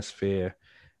the atmosphere.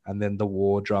 And then the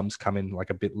war drums come in like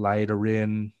a bit later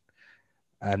in.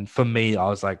 And for me, I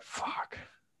was like, fuck,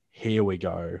 here we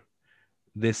go.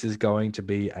 This is going to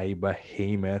be a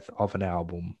behemoth of an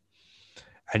album.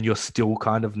 And you're still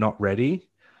kind of not ready.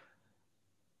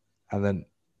 And then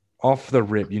off the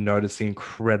rip, you notice the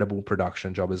incredible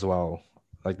production job as well.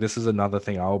 Like this is another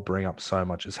thing I'll bring up so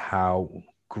much, is how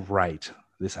great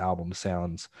this album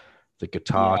sounds. The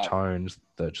guitar tones,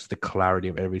 just the clarity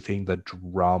of everything, the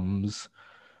drums.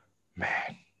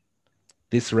 Man,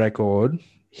 this record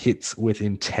hits with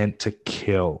intent to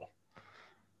kill.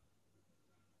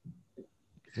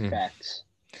 Facts.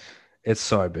 It's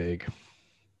so big.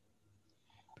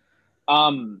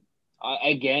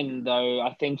 Again, though,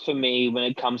 I think for me, when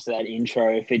it comes to that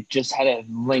intro, if it just had a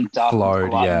linked up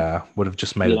flowed, would have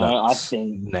just made it that I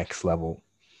think next level.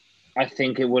 I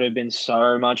think it would have been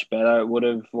so much better. It would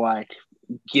have like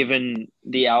given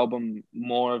the album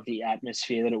more of the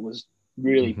atmosphere that it was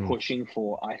really pushing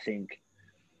for, I think.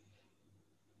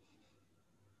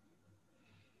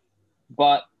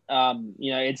 But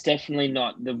it's definitely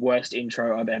not the worst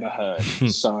intro I've ever heard.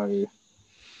 So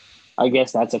I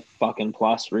guess that's a fucking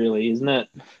plus, really, isn't it?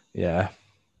 Yeah.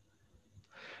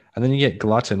 And then you get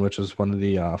Glutton, which was one of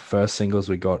the first singles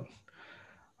we got.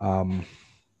 And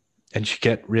you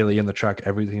get really in the track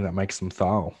everything that makes them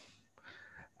thorough.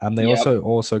 And they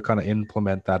also kind of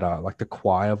implement that like the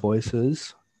choir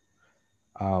voices,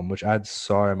 which adds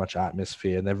so much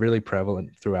atmosphere. And they're really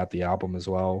prevalent throughout the album as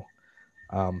well,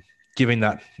 giving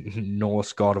that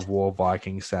Norse god of war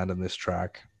Viking sound in this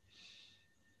track.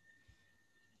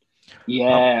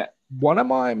 Yeah. One of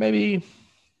my maybe,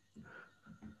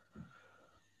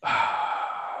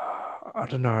 I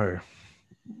don't know,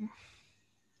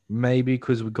 maybe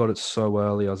because we got it so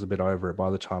early, I was a bit over it by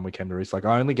the time we came to release. Like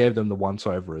I only gave them the once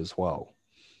over as well,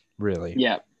 really.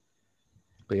 Yeah.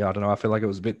 But yeah, I don't know. I feel like it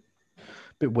was a bit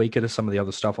weaker to some of the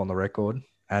other stuff on the record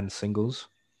and singles.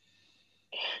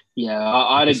 Yeah,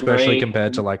 I'd agree. Especially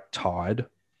compared to like Tide.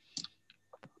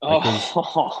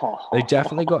 They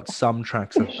definitely got some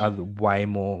tracks that are way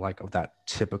more like of that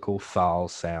typical Thal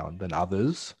sound than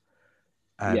others.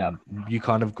 And you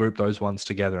kind of group those ones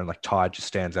together, and like Tide just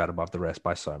stands out above the rest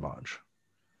by so much.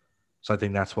 So I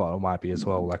think that's what it might be as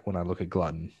well, like when I look at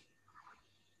Glutton.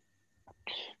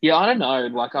 Yeah, I don't know.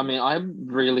 Like, I mean, I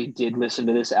really did listen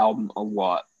to this album a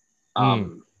lot.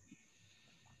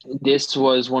 This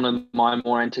was one of my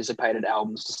more anticipated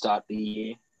albums to start the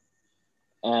year.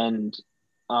 And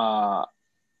I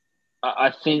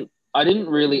think I didn't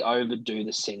really overdo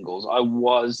the singles. I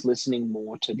was listening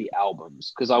more to the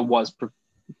albums because I was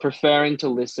preferring to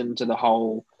listen to the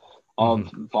whole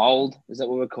of Vold. Is that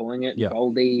what we're calling it? Yeah.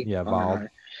 Voldy? Yeah, Vold.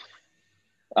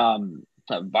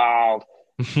 Vold.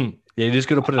 Yeah, you just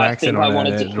got to put an accent on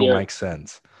it and it'll make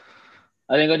sense.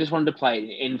 I think I just wanted to play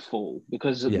it in full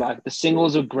because like the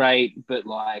singles are great, but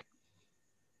like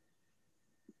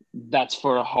that's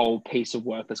for a whole piece of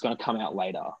work that's going to come out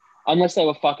later. Unless they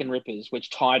were fucking rippers,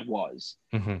 which Tide was.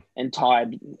 And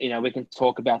Tide, we can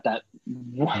talk about that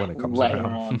when it comes later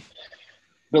on.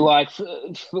 But like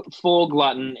for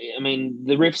Glutton, I mean,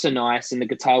 the riffs are nice and the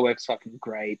guitar work's fucking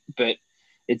great, but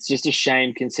it's just a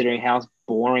shame considering how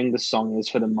boring the song is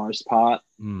for the most part.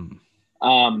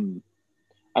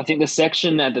 I think the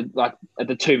section at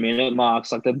the 2 minute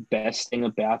mark's like the best thing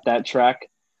about that track.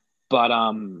 But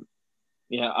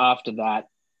after that,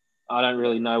 I don't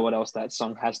really know what else that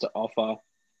song has to offer.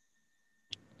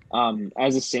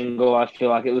 As a single, I feel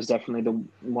like it was definitely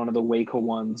one of the weaker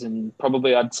ones, and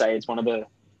probably I'd say it's one of the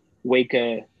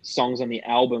weaker songs on the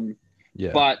album.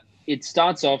 Yeah. But it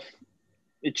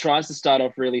tries to start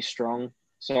off really strong,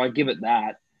 so I give it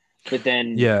that. But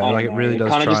then it really does. It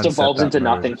kind of just try and set evolves that into mood.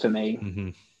 nothing for me. Mm-hmm.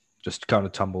 Just kind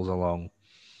of tumbles along.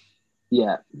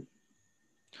 Yeah.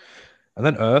 And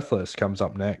then Earthless comes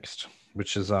up next,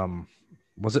 which is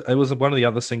it was one of the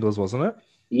other singles, wasn't it?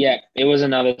 Yeah, it was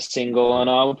another single, and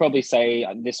I would probably say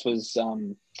this was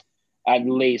at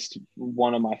least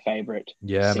one of my favorite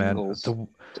singles to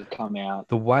come out.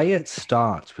 The way it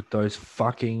starts with those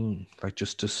fucking like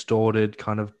just distorted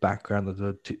kind of background,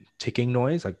 the ticking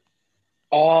noise, like.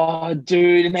 Oh,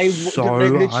 dude, and they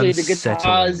literally unsettling. the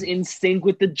guitars in sync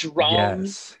with the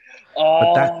drums. Yes. Oh,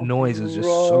 but that noise is just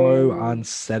so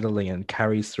unsettling and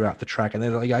carries throughout the track. And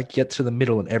then like I get to the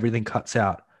middle and everything cuts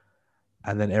out.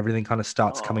 And then everything kind of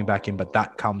starts coming back in, but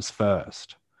that comes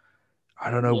first. I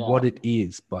don't know what it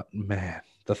is, but man,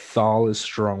 the thal is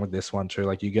strong with this one too.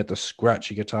 Like you get the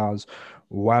scratchy guitars,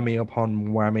 whammy upon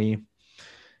whammy,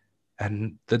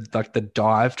 and the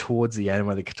dive towards the end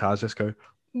where the guitars just go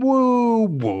whoa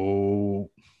whoa.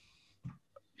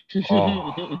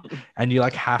 Oh, and you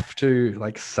like have to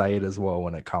like say it as well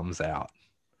when it comes out.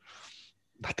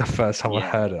 Like the first time I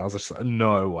heard it, I was just like,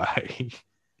 no way.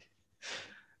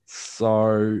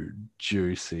 So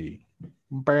juicy.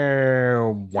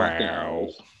 Wow.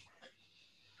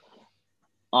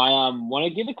 I want to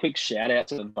give a quick shout out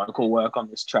to the vocal work on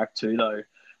this track too, though.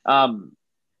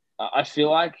 I feel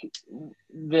like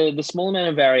the small amount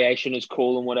of variation is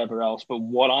cool and whatever else, but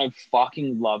what I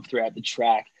fucking love throughout the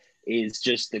track is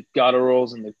just the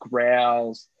gutturals and the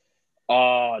growls.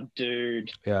 Oh,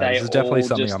 dude. Yeah, this is definitely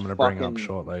something I'm going to bring up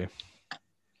shortly.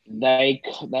 They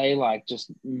like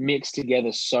just mix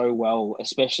together so well,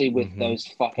 especially with those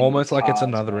fucking almost guitars, like it's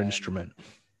another instrument.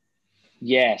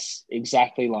 Yes,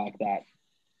 exactly like that.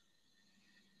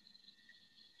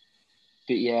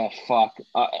 But yeah, fuck.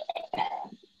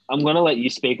 I'm gonna let you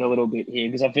speak a little bit here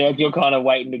because I feel like you're kind of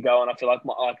waiting to go, and I feel like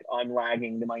I'm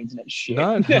lagging to my internet shit.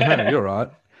 No, you're right.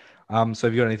 So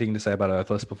have you got anything to say about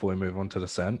Earthless before we move on to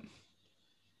Descent?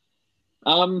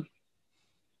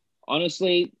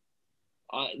 Honestly,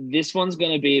 this one's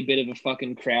gonna be a bit of a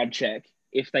fucking crowd check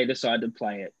if they decide to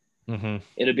play it.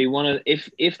 It'll be one of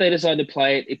if they decide to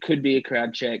play it, it could be a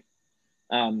crowd check.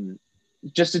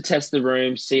 Just to test the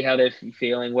room, see how they're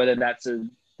feeling, whether that's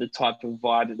the type of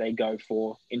vibe that they go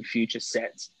for in future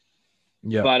sets.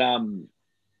 Yeah. But I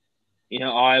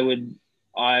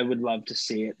would love to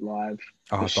see it live.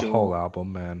 Oh, the whole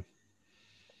album, man.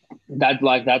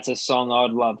 That's a song I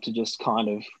would love to just kind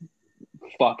of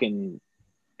fucking.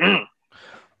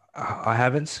 I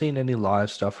haven't seen any live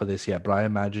stuff for this yet, but I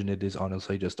imagine it is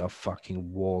honestly just a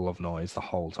fucking wall of noise the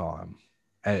whole time.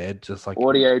 And it just like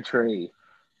audio tree.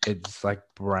 It's like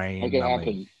brain numbing.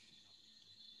 Happen.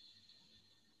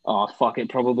 Oh fuck! It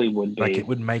probably would be. Like it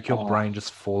would make your brain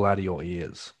just fall out of your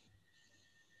ears.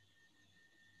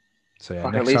 So yeah,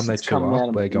 next time they tour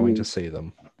up, we're going to see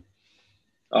them.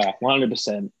 Oh,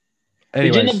 100%.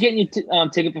 Anyways, did you end up getting your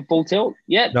ticket for Full Tilt?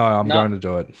 Yeah. No, I'm going to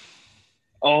do it.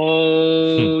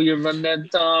 Oh, you're running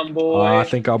that time, boy. I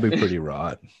think I'll be pretty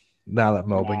right now that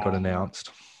Melbourne got announced.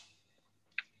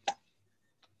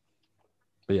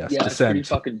 But yes, yeah, Descent. it's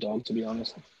pretty fucking dog, to be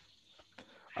honest.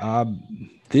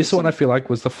 This one I feel like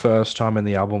was the first time in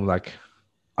the album like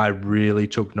I really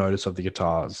took notice of the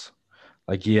guitars.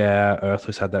 Like, yeah,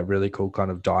 Earthless had that really cool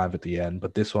kind of dive at the end,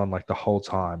 but this one, like the whole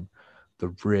time, the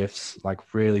riffs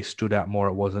like really stood out more.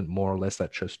 It wasn't more or less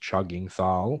that just chugging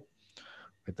thal.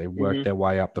 Like they worked their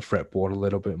way up the fretboard a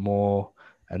little bit more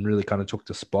and really kind of took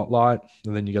the spotlight.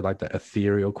 And then you get like the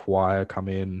ethereal choir come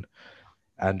in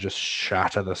and just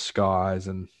shatter the skies,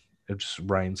 and it just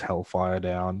rains hellfire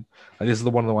down. Like this is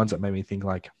one of the ones that made me think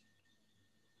like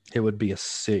it would be a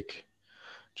sick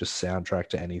just soundtrack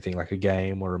to anything, like a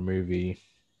game or a movie.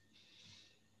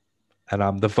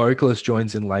 And the vocalist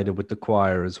joins in later with the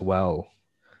choir as well,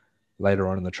 later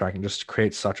on in the track, and just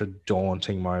creates such a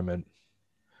daunting moment.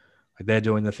 Like they're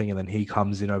doing the thing, and then he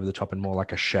comes in over the top in more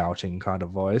like a shouting kind of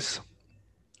voice.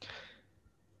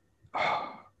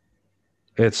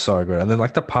 It's so good. And then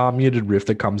like the palm muted riff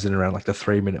that comes in around like the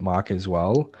 3-minute mark as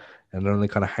well, and it only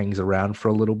kind of hangs around for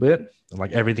a little bit, and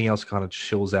like everything else kind of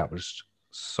chills out, but it's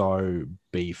so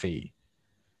beefy.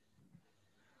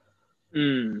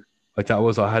 Like that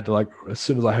was, I had to like, as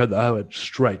soon as I heard that, I went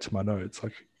straight to my notes.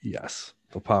 Like, yes,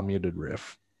 the palm muted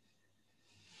riff.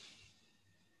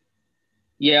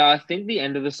 Yeah, I think the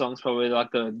end of the song's probably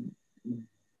like the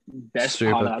best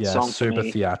part of that song for super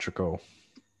me. theatrical.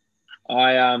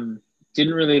 I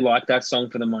didn't really like that song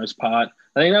for the most part.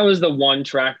 I think that was the one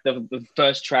track, the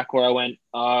first track where I went,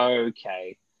 oh,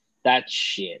 okay, that's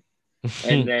shit.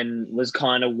 And then was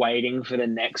kind of waiting for the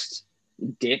next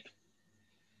dip.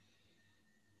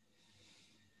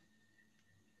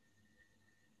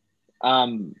 I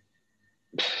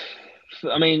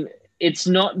mean, it's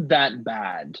not that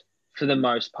bad for the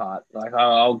most part. Like,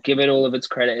 I'll give it all of its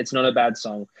credit. It's not a bad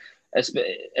song,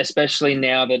 especially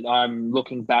now that I'm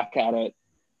looking back at it.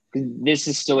 This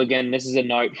is still, again, this is a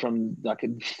note from like a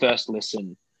first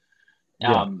listen.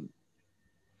 Yeah.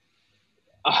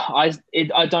 I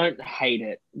don't hate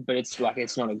it, but it's like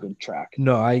it's not a good track.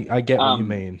 No, I get what you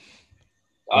mean.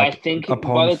 I Like, think by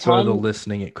upon the further time,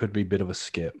 listening, it could be a bit of a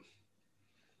skip.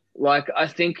 like, I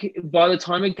think by the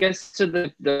time it gets to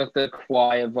the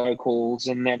choir vocals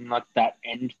and then like that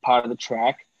end part of the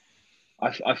track,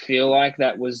 I feel like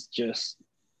that was just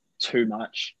too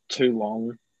much, too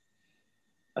long.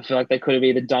 I feel like they could have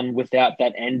either done without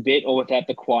that end bit or without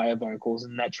the choir vocals,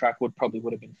 and that track would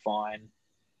have been fine.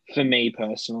 For me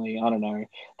personally, I don't know.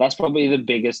 That's probably the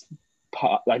biggest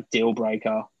part, like deal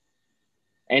breaker.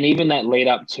 And even that lead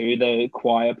up to the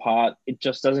choir part, it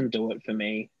just doesn't do it for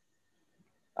me.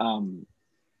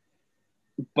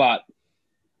 But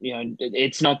you know,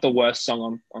 it's not the worst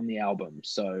song on the album.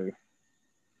 So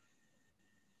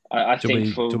I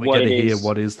think for Do we what get it to hear is,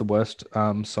 what is the worst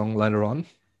song later on?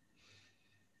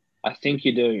 I think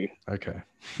you do. Okay.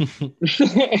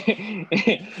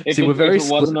 if See, we're very it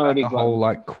split wasn't about already the whole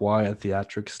like choir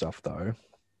theatric stuff, though.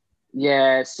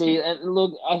 Yeah, see, and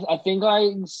look, I think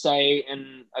I say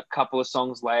in a couple of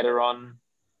songs later on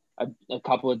a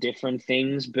couple of different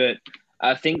things, but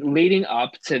I think leading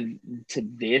up to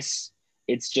this,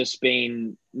 it's just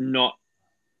been not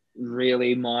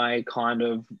really my kind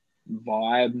of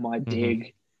vibe, my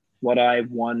dig, what I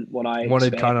want, what I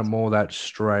Wanted kind of expect. more that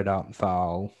straight up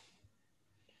Thal,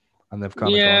 and they've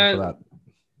kind of gone for Yeah, that.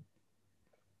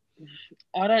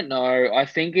 I don't know. I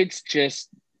think it's just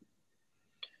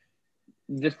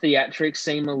the theatrics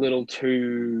seem a little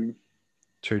too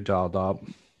Dialed up,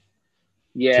 too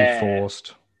yeah.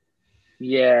 forced.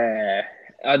 Yeah,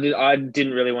 I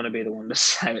didn't really want to be the one to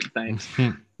say it. Thanks.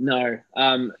 No,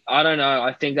 I don't know.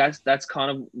 I think that's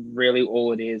kind of really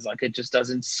all it is. Like, it just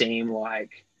doesn't seem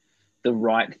like the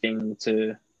right thing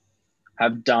to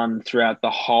have done throughout the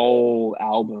whole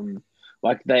album.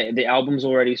 Like, the album's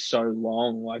already so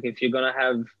long. Like, if you're gonna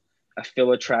have a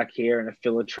filler track here and a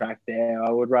filler track there, I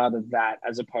would rather that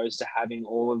as opposed to having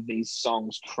all of these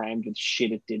songs crammed with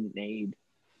shit it didn't need.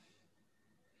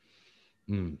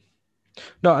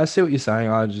 No, I see what you're saying.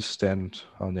 I just stand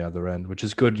on the other end, which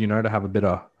is good, you know, to have a bit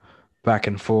of back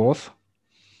and forth.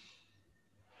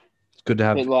 It's good to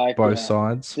But have like, both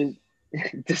sides.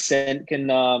 Descent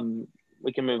can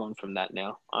we can move on from that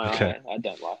now. Okay. I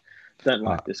don't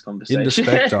like this Into conversation.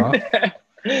 Spectre.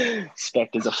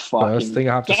 Spectre's a fucking First thing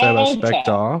I have to say about belter.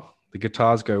 Spectre, the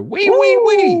guitars go wee wee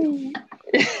wee.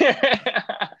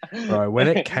 Bro, when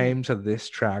it came to this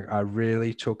track, I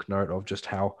really took note of just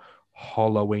how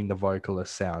hollowing the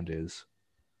vocalist sound is.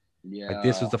 Yeah. Like,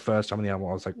 this was the first time in the album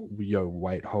I was like, yo,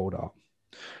 wait, hold up.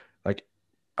 Like,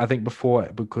 I think before,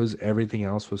 because everything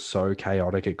else was so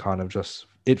chaotic, it kind of just,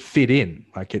 it fit in.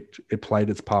 Like, it played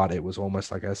its part. It was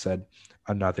almost, like I said,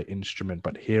 another instrument.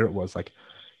 But here it was like,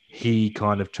 he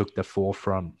kind of took the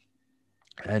forefront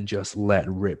and just let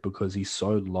rip because he's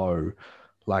so low,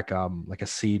 like a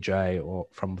CJ or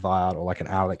from Viard or like an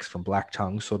Alex from Black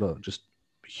Tongue, sort of just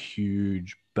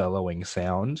huge bellowing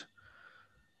sound.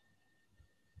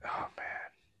 Oh man.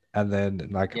 And then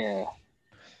like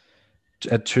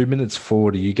at 2 minutes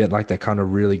 40, you get like that kind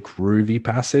of really groovy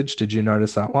passage. Did you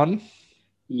notice that one?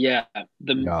 Yeah.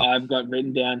 I've got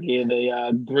written down here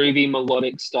the groovy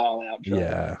melodic style outro.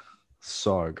 Yeah.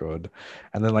 So good.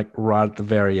 And then like right at the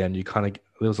very end, you kind of,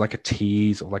 there was like a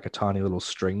tease of like a tiny little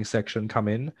string section come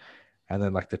in, and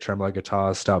then like the tremolo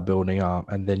guitars start building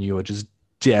up, and then you were just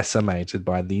decimated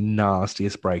by the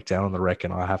nastiest breakdown on the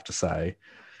record, I have to say.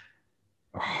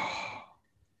 Oh,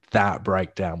 that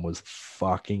breakdown was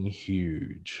fucking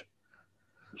huge.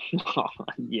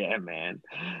 Yeah, man.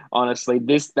 Honestly,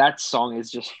 that song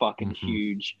is just fucking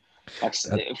huge. Like,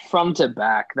 front to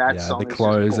back, that song the is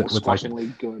close just with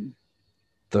like good.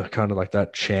 The kind of like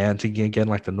that chanting again,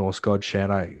 like the Norse god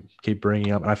chant I keep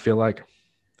bringing up. And I feel like,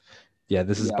 yeah,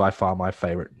 this is by far my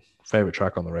favorite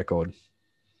track on the record.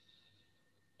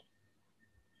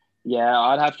 Yeah,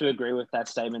 I'd have to agree with that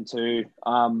statement too.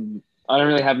 I don't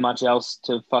really have much else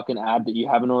to fucking add that you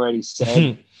haven't already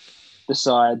said.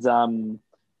 Besides,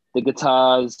 The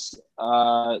guitars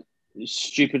are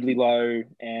stupidly low,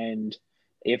 and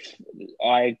if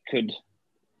I could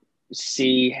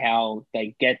see how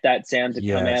they get that sound to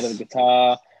come out of the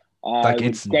guitar, I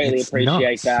would greatly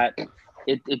appreciate that.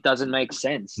 It doesn't make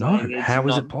sense. No, like, how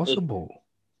is it possible?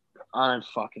 I don't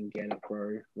fucking get it,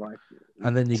 bro. Like,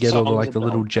 and then you get all the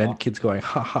little gent kids going,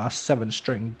 "Ha ha,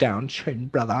 7-string down tune,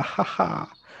 brother, ha ha,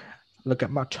 look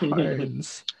at my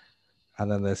tones."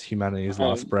 And then there's humanity's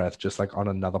last breath, just like on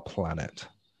another planet,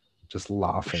 just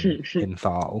laughing in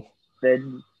Thal.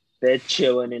 They're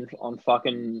chilling on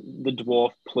fucking the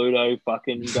dwarf Pluto,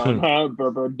 fucking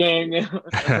going, ding.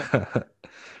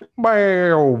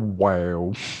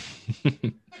 Wow.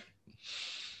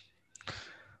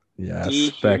 Yeah,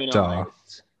 Spectre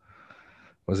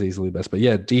was easily best. But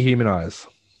yeah, Dehumanize.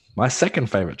 My second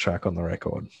favorite track on the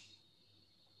record.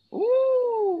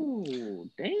 Ooh,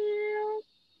 damn.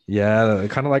 Yeah,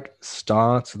 it kind of like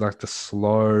starts with like the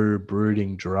slow,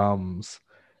 brooding drums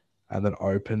and then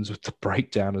opens with the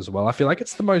breakdown as well. I feel like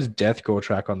it's the most deathcore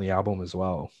track on the album as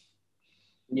well.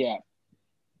 Yeah.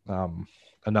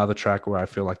 Another track where I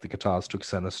feel like the guitars took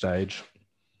center stage.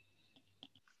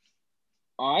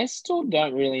 I still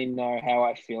don't really know how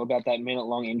I feel about that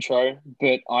minute-long intro,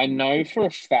 but I know for a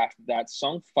fact that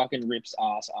song fucking rips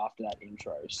ass after that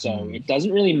intro, so it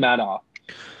doesn't really matter.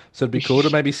 So it'd be cool to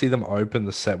maybe see them open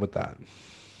the set with that.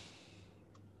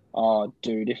 Oh,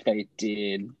 dude, if they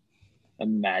did,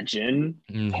 imagine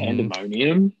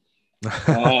pandemonium.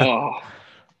 Oh.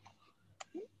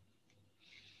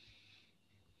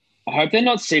 I hope they're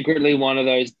not secretly one of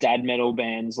those dad metal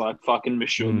bands like fucking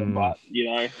Meshuggah, but you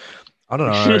know. I don't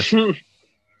know.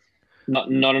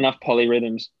 not enough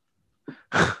polyrhythms.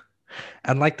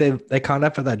 And like they kind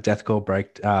of have that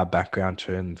deathcore background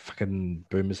too, and fucking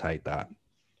boomers hate that.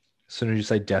 As soon as you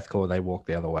say deathcore, they walk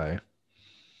the other way.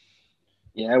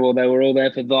 Yeah, well, they were all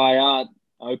there for Thy Art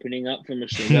opening up for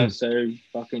Meshuggah, so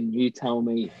fucking you tell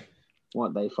me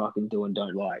what they fucking do and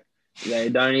don't like. They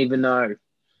don't even know.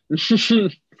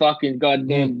 Fucking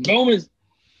goddamn boomers.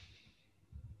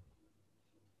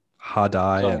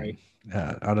 Hadayan.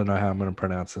 I don't know how I'm going to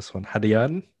pronounce this one.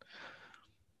 Hadian?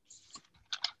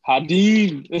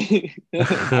 Hadin.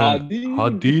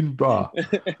 Hadin, bro.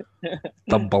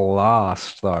 The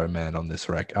blast, though, man, on this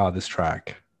track.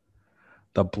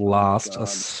 The blasts are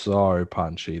so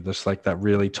punchy. There's like that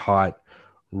really tight,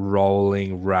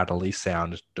 rolling, rattly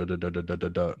sound.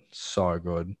 So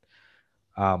good.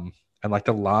 And like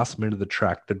the last minute of the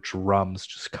track, the drums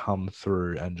just come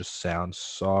through and just sound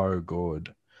so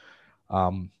good.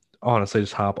 Honestly,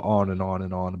 just harp on and on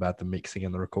and on about the mixing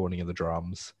and the recording of the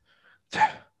drums.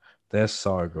 They're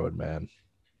so good, man.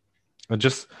 And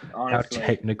just honestly, how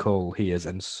technical he is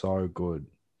and so good.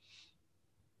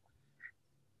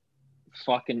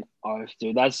 Fucking oath,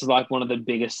 dude. That's like one of the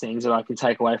biggest things that I can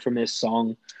take away from this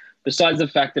song. Besides the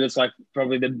fact that it's like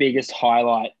probably the biggest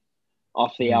highlight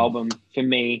off the album for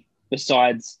me,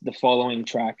 besides the following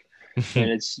track.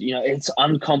 And it's, you know, it's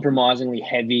uncompromisingly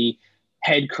heavy,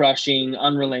 head crushing,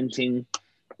 unrelenting.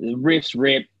 The riffs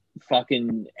rip,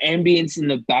 fucking ambience in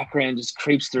the background just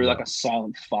creeps through like a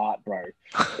silent fart, bro.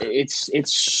 It's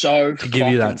so to give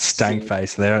you that stank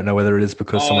face. They don't know whether it is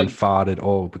because someone farted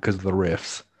or because of the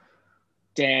riffs.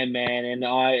 Damn, man. And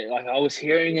I was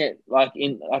hearing it I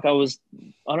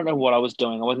don't know what I was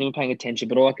doing. I wasn't even paying attention,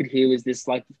 but all I could hear was this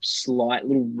like slight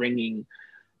little ringing,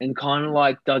 and kind of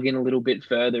like dug in a little bit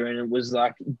further, and it was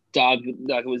like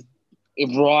it was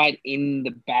right in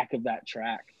the back of that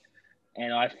track.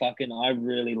 And I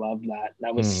really loved that.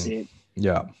 That was sick.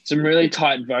 Yeah. Some really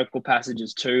tight vocal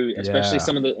passages too, especially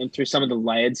through some of the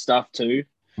layered stuff too.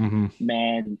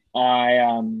 Man,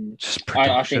 just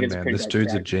production, I think it's man. This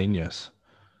dude's a genius.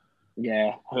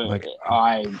 Yeah, like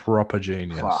proper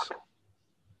genius. Fuck.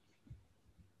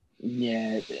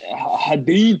 Yeah,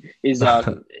 Hadid is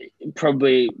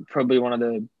probably one of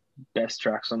the best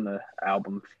tracks on the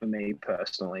album for me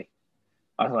personally.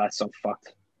 I thought that song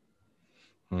fucked.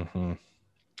 And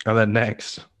then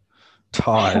next,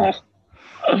 Tide.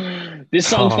 This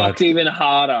song fucked even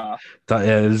harder.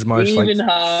 It is the most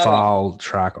foul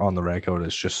track on the record.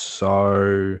 It's just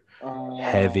so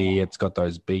heavy. It's got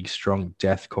those big, strong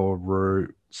deathcore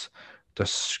roots, the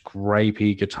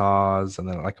scrapey guitars, and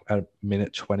then like at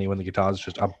minute 20 when the guitars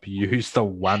just abuse the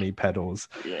whammy pedals.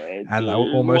 Yeah, and they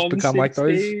almost become like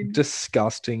those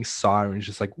disgusting sirens,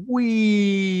 just like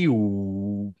wee.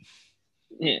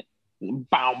 Yeah.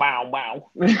 Bow, bow, bow.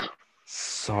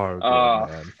 So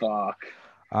good, man. Fuck.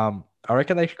 I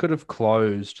reckon they could have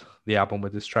closed the album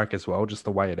with this track as well, just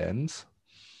the way it ends.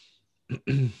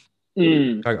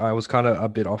 I was kind of a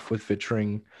bit off with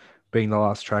featuring being the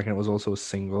last track, and it was also a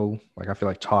single. Like I feel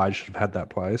like Tide should have had that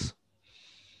place.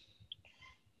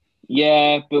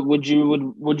 Yeah, but would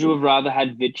you have rather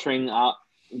had Vitring up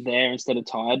there instead of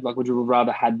Tide? Like, would you have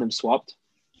rather had them swapped?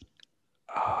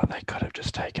 Oh, they could have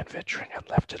just taken Vitring and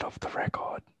left it off the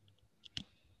record.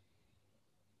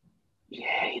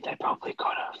 Yeah, they probably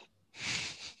could have.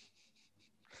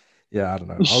 Yeah, I don't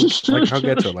know. I'll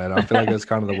get to it later. I feel like it was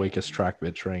kind of the weakest track,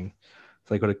 Vitring.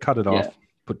 So they could have cut it off,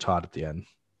 put Tide at the end.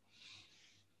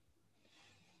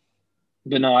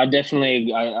 But no, I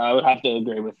would have to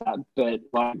agree with that. But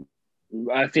like,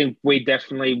 I think we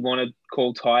definitely want to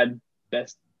call Tide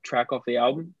best track off the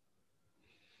album.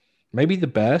 Maybe the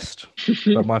best,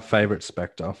 but my favorite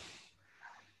Spectre.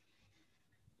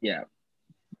 Yeah,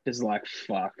 it's like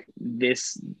fuck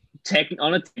this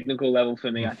on a technical level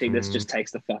for me. I think this just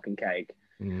takes the fucking cake.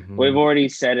 Mm-hmm. We've already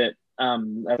said it.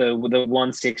 At the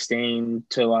 116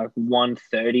 to like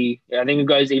 130. I think it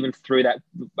goes even through that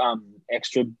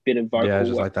extra bit of vocal. Yeah,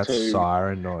 just work like that too.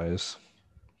 siren noise.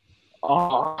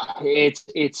 Oh,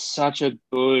 it's such a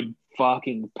good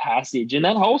fucking passage, and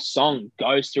that whole song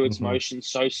goes through its motions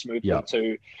so smoothly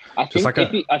too. I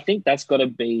think that's got to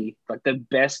be like the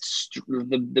best,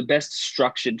 the best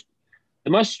structured, the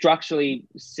most structurally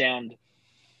sound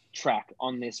track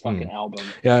on this fucking album.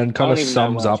 Yeah, and kind of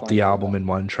sums up the album in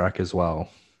one track as well.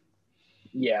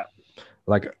 Yeah,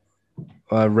 like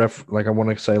I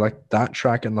want to say like that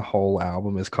track and the whole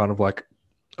album is kind of like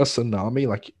a tsunami.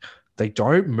 Like they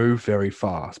don't move very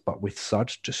fast, but with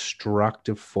such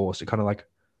destructive force, it kind of like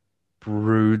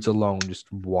broods along,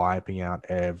 just wiping out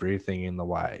everything in the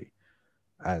way.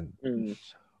 And man,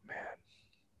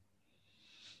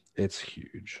 it's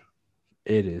huge.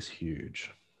 It is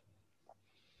huge.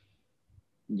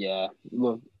 Yeah,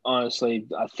 look, honestly,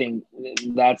 I think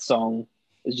that song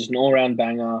is just an all-round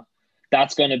banger.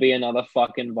 That's going to be another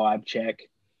fucking vibe check.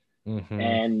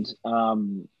 And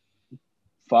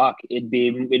fuck, it'd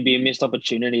be a missed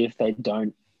opportunity if they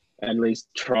don't at least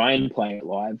try and play it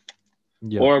live.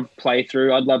 Or a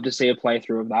playthrough. I'd love to see a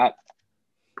playthrough of that.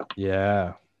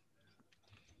 Yeah.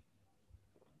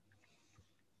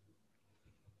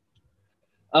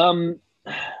 What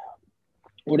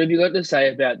have you got to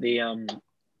say about the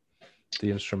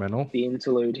instrumental? The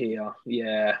interlude here.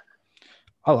 Yeah.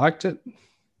 I liked it.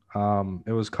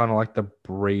 It was kind of like the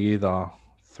breather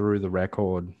through the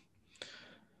record.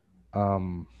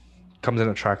 Comes in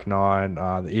at track 9.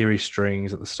 The eerie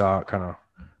strings at the start kind of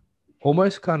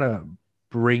almost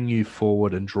bring you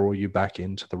forward and draw you back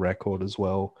into the record as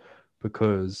well,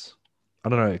 because I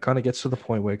don't know, it kind of gets to the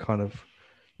point where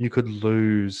you could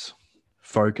lose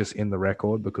focus in the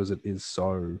record because it is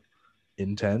so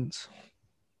intense.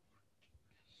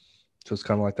 So it's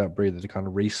kind of like that breather to kind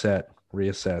of reset,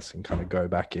 reassess, and kind of go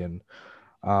back in.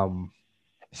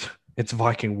 It's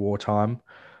Viking wartime.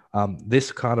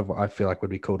 This kind of, I feel like,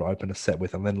 would be cool to open a set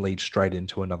with and then lead straight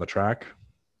into another track.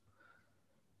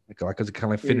 Because it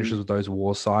kind of finishes with those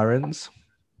war sirens,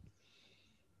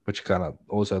 which kind of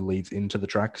also leads into the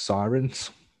track Sirens.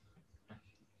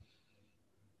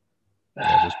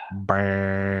 Yeah, just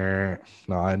bang.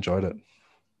 No, I enjoyed it.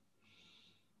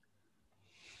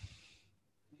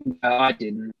 I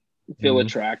didn't feel a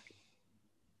track.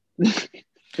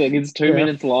 It's 2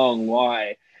 minutes long.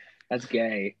 Why? That's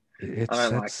gay. I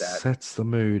don't like that. Sets the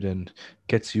mood and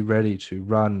gets you ready to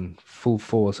run full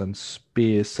force and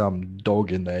spear some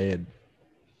dog in the head.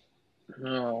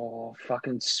 Oh,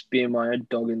 fucking spear my own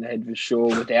dog in the head for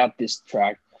sure without this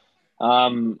track.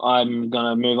 I'm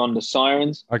gonna move on to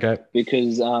Sirens. Okay.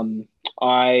 Because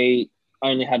I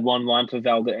only had one line for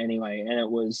Velvet anyway, and it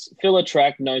was fill a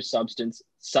track, no substance,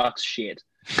 sucks shit.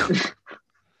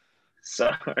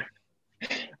 So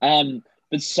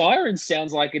but Sirens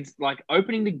sounds like it's like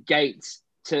opening the gates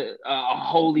to a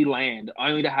holy land,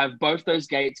 only to have both those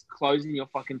gates close in your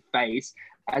fucking face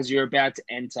as you're about to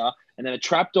enter, and then a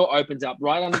trapdoor opens up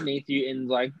right underneath you and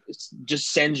like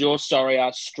just sends your sorry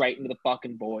ass straight into the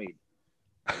fucking void.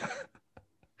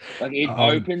 Like it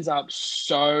opens up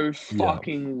so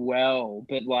fucking well,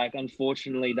 but like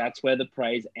unfortunately that's where the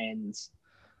praise ends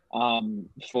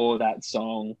for that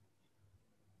song.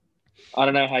 I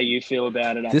don't know how you feel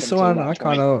about it. This one, I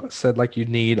kind of said like you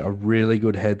need a really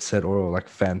good headset or like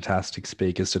fantastic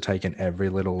speakers to take in every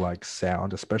little like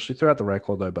sound, especially throughout the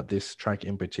record though. But this track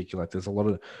in particular, like there's a lot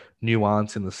of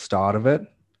nuance in the start of it.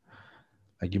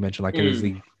 Like you mentioned, like it is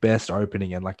the best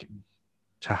opening, and like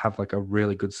to have like a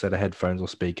really good set of headphones or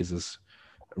speakers is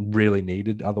really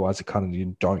needed. Otherwise, it kind of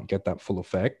you don't get that full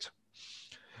effect.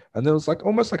 And there was like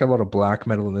almost like a lot of black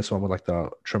metal in this one with like the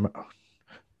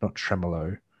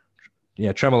tremolo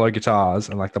guitars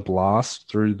and like the blast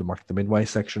through the midway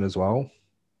section as well.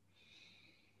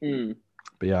 Mm.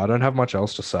 But yeah, I don't have much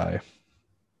else to say.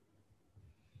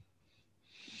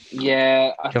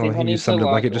 Yeah, I Kind of think I think you need to summed it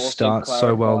like like it just also starts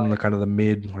so well in clarify. the kind of the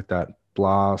mid, like that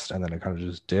blast, and then it kind of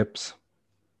just dips.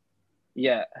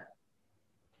 Yeah,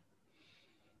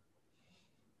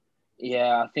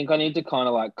 yeah, I think I need to kind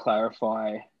of like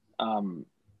clarify, um,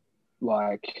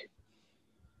 like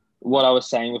what I was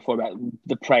saying before about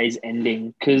the praise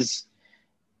ending, because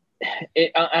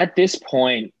at this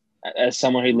point, as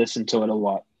someone who listened to it a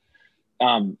lot,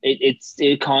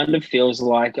 it kind of feels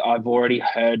like I've already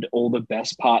heard all the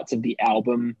best parts of the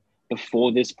album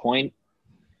before this point.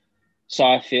 So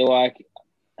I feel like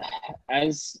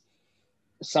as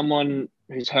someone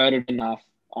who's heard it enough,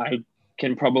 I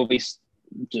can probably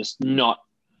just not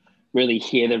really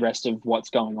hear the rest of what's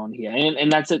going on here.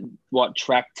 And that's at what,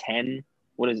 track 10?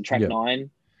 What is it, track Yeah, 9?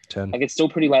 10. Like, it's still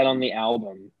pretty late on the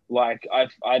album. Like,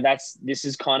 this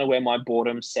is kind of where my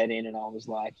boredom set in, and I was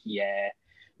like, yeah,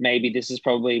 maybe this is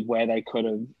probably where they could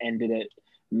have ended it.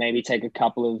 Maybe take a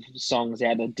couple of songs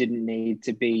out that didn't need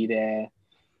to be there,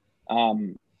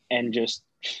 and just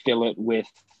fill it with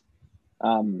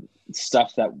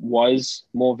stuff that was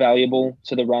more valuable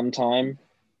to the runtime.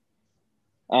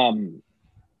 Um,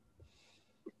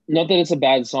 Not that it's a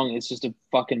bad song, it's just a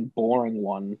fucking boring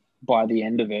one by the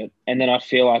end of it. And then I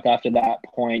feel like after that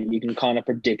point, you can kind of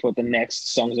predict what the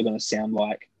next songs are going to sound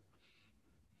like.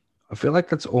 I feel like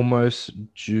that's almost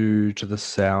due to the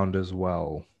sound as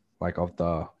well, like of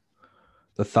the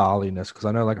thaliness, because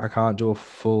I know like I can't do a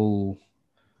full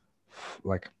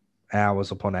like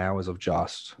hours upon hours of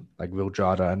just like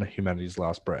Viljada and Humanity's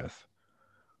Last Breath,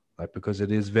 like because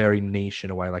it is very niche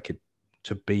in a way, like it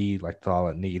to be like Thal,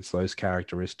 it needs those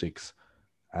characteristics,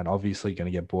 and obviously going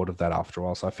to get bored of that after a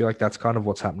while. So I feel like that's kind of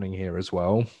what's happening here as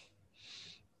well.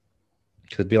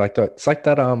 Could be like that. It's like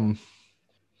that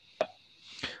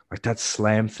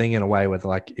slam thing in a way where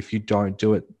like if you don't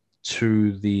do it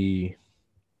to the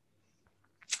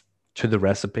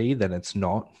recipe, then it's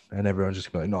not, and everyone's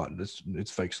just going, no,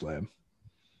 it's fake slam.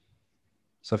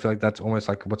 So I feel like that's almost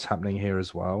like what's happening here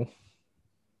as well.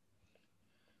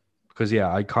 Because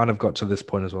yeah, I kind of got to this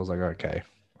point as well. I was like, okay,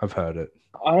 I've heard it.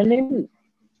 I don't even,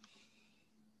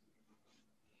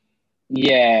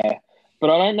 yeah, but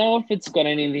I don't know if it's got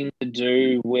anything to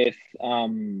do with,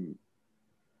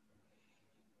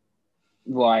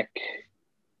 like,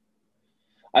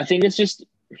 I think it's just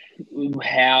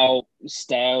how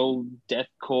stale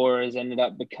deathcore has ended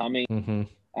up becoming Mm-hmm.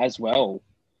 as well.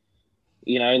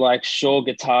 You know, like, sure,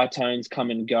 guitar tones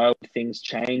come and go, things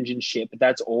change and shit, but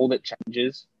that's all that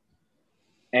changes.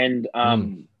 And I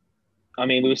mean,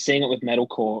 we were seeing it with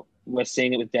metalcore, we're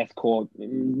seeing it with deathcore,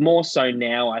 more so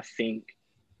now, I think.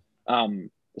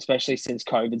 Especially since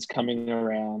COVID's coming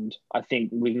around, I think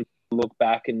we can look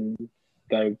back and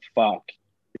go, fuck,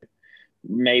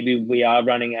 maybe we are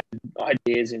running out of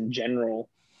ideas in general.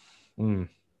 Mm.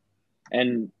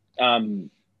 And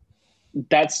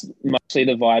that's mostly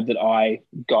the vibe that I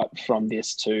got from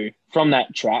this too. From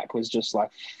that track was just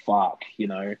like, fuck, you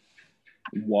know,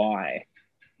 why?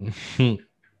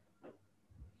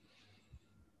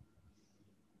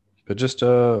 But just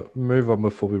to move on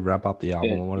before we wrap up the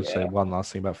album, But I want to say yeah, one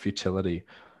last thing about Futility.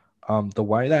 The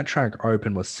way that track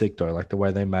opened was sick though. Like the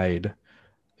way they made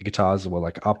the guitars were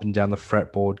like up and down the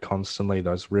fretboard constantly.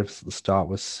 Those riffs at the start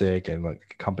was sick and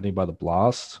like accompanied by the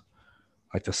blast.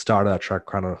 Like the start of that track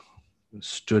kind of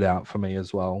stood out for me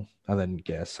as well. And then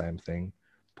yeah, same thing.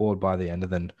 Bored by the end,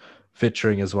 and then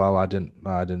featuring as well. I didn't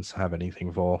have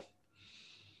anything for.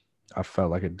 I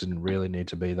felt like it didn't really need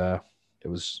to be there. It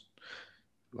was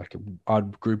like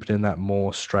I'd group it in that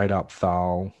more straight up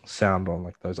Thal sound on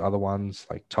like those other ones,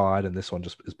 like Tide, and this one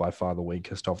just is by far the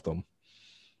weakest of them.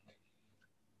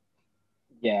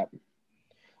 yeah.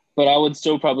 But I would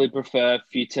still probably prefer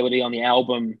Futility on the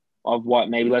album of what,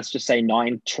 maybe let's just say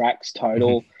 9 tracks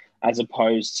total, as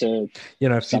opposed to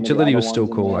some of the Futility other was still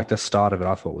ones in cool. there. Like the start of it,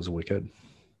 I thought was wicked.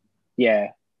 Yeah,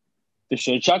 for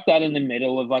sure. Chuck that in the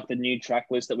middle of like the new track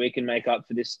list that we can make up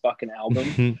for this fucking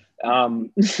album.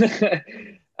 Um,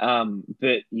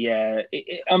 but yeah,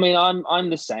 I mean, I'm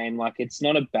the same. Like, it's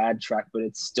not a bad track, but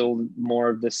it's still more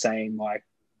of the same like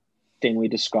thing we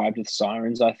described with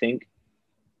Sirens, I think.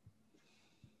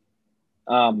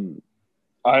 I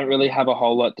don't really have a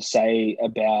whole lot to say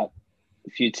about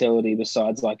Futility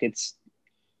besides like it's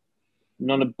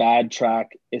not a bad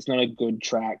track, it's not a good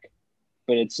track,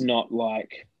 but it's not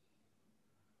like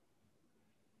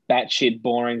batshit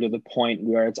boring to the point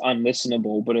where it's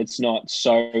unlistenable, but it's not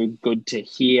so good to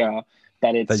hear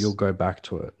that that you'll it's, go back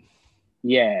to it.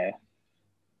 yeah,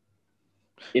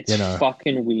 it's You know,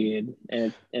 fucking weird,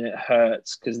 and it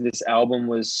hurts because this album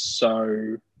was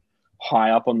so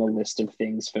high up on the list of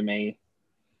things for me.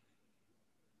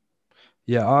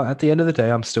 Yeah, at the end of the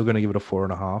day, I'm still going to give it a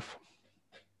 4.5.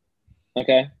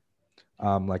 Okay.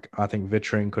 Like I think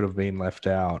Vitrine could have been left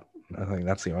out. I think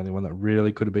that's the only one that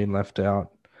really could have been left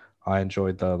out. I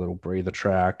enjoyed the little breather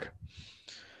track.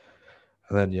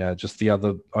 And then yeah, just the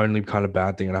other only kind of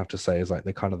bad thing I'd have to say is like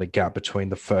the kind of the gap between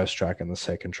the first track and the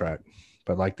second track.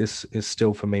 But like this is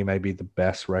still for me maybe the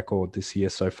best record this year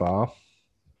so far.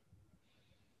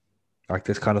 Like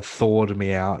this kind of thawed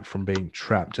me out from being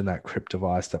trapped in that crypt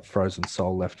device that Frozen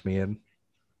Soul left me in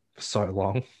for so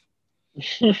long.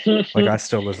 Like I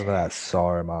still listen to that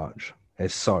so much.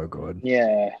 It's so good.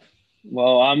 Yeah.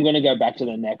 Well, I'm gonna go back to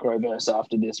the Necroverse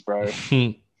after this, bro.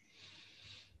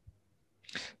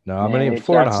 No, I Man, mean if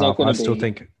four and a that's not half. I gonna still be,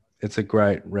 think it's a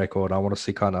great record. I want to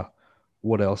see kind of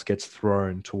what else gets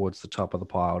thrown towards the top of the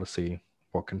pile to see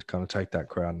what can kind of take that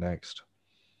crown next.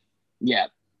 yeah,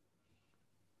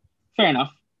 fair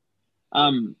enough.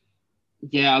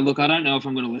 Yeah, look, I don't know if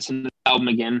I'm gonna listen to the album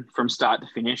again from start to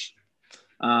finish.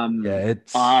 Yeah,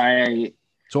 it's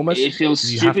almost It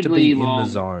feels you have to be stupidly in the long.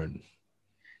 zone.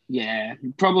 Yeah,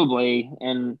 probably.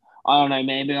 And I don't know,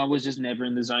 maybe I was just never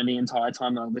in the zone the entire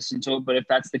time that I listened to it. But if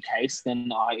that's the case, then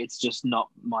it's just not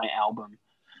my album.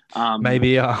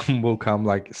 Maybe we'll come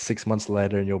like 6 months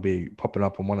later and you'll be popping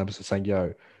up on one episode saying,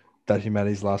 "Yo, that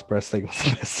Humanity's Last Breath thing was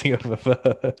the best thing I've ever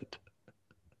heard."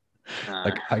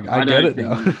 Like I get it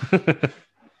now.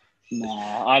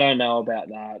 No, I don't know about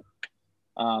that.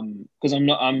 Because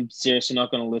I'm seriously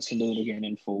not going to listen to it again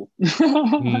in full.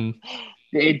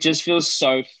 It just feels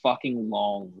so fucking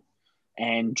long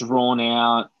and drawn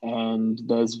out, and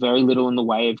there's very little in the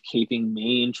way of keeping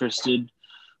me interested.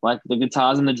 Like the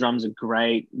guitars and the drums are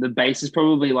great. The bass is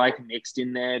probably like mixed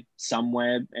in there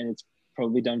somewhere, and it's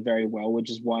probably done very well, which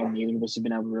is why neither of us have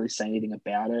been able to really say anything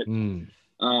about it.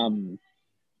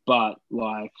 But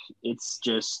like it's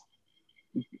just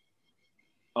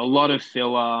a lot of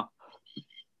filler, a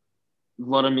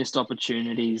lot of missed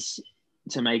opportunities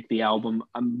to make the album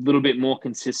a little bit more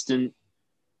consistent.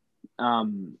 I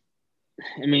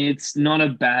mean, it's not a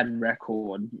bad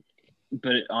record,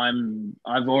 but I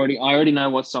already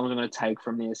know what songs I'm going to take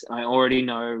from this. I already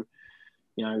know,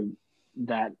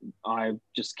 that I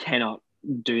just cannot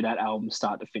do that album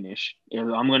start to finish.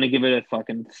 I'm going to give it a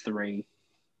fucking 3.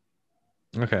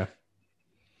 Okay.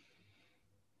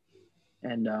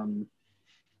 And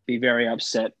be very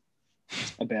upset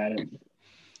about it.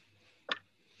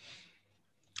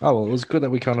 Oh well, it was good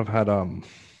that we kind of had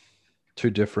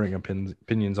two differing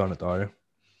opinions on it though.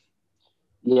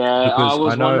 Yeah, Because I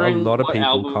was I know a wondering lot of what people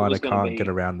album it kind was of going to can't be. get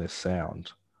around this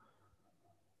sound.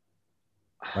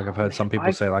 Like I've heard some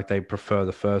people say like they prefer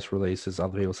the first releases.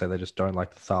 Other people say they just don't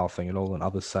like the Thal thing and all. And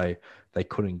others say they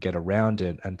couldn't get around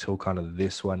it until kind of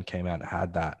this one came out and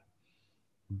had that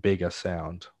bigger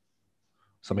sound.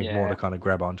 Something more to kind of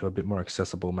grab onto, a bit more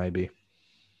accessible maybe.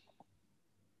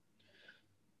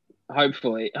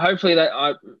 Hopefully hopefully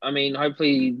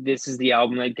this is the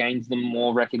album that gains them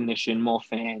more recognition, more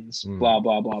fans, blah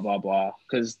blah blah blah blah.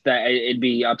 Because it'd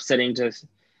be upsetting to,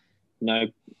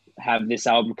 have this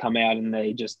album come out and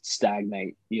they just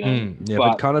stagnate. Yeah,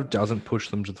 but it kind of doesn't push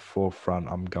them to the forefront.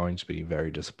 I'm going to be very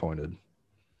disappointed.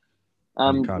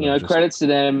 Credits to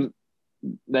them.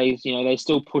 They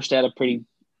still pushed out a pretty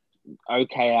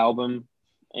okay album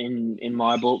in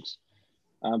my books.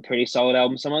 Pretty solid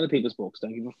album. Some other people's books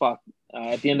don't give a fuck.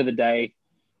 At the end of the day,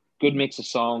 good mix of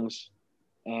songs,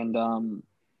 and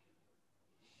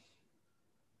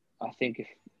I think if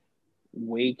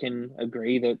we can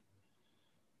agree that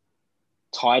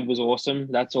Tide was awesome,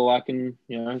 that's all I can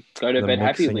go to bed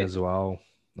happy with. As well.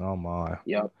 Oh my.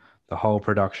 Yep. The whole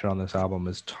production on this album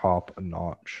is top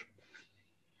notch.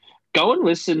 Go and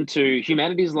listen to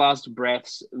Humanity's Last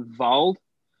Breath's Vald.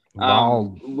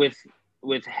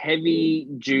 With heavy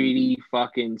duty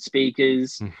fucking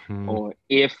speakers or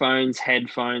earphones,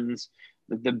 headphones,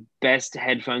 the best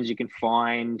headphones you can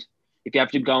find. If you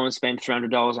have to go and spend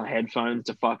 $300 on headphones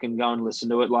to fucking go and listen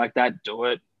to it like that, do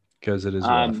it. Because it is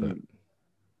worth it.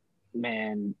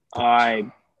 Man,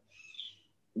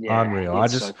 unreal.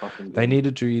 They need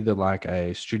to do either like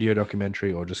a studio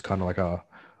documentary or just kind of like a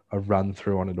run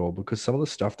through on it all, because some of the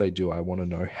stuff they do, I want to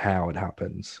know how it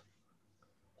happens.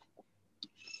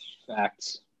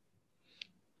 Facts.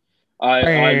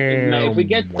 If we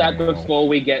get that before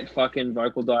we get fucking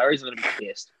Vocal Diaries, I'm gonna be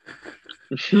pissed.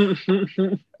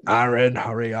 Aaron,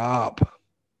 hurry up!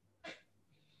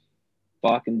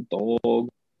 Fucking dog.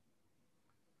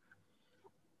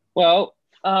 Well,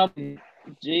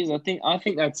 geez, I think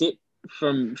that's it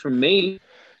from me.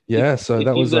 Yeah, so if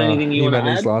that you've was got anything you him want and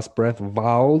to his add. last breath,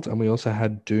 Wild, and we also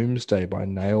had Doomsday by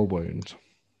Nailwound.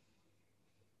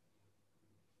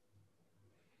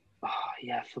 Oh,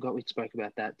 yeah, I forgot we spoke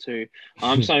about that too.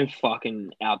 I'm so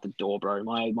fucking out the door, bro.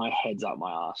 My head's up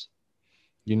my ass.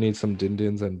 You need some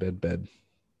din-dins and bed.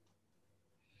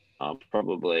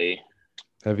 Probably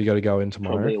Have you got to go in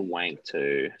tomorrow? a wank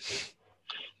too.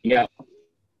 Yeah.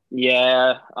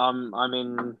 Yeah. I'm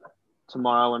in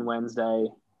tomorrow and Wednesday.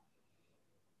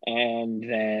 And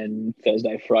then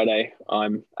Thursday, Friday,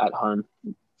 I'm at home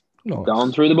Nice.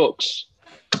 going through the books.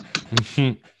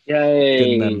 Yay.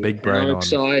 Getting them big brain How on.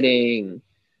 exciting.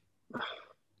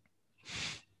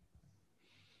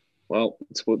 Well,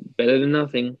 it's better than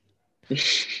nothing.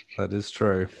 That is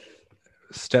true.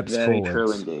 Steps Very forwards.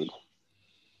 true indeed.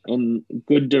 In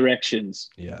good directions.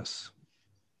 Yes.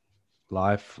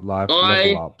 Life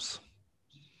level ups.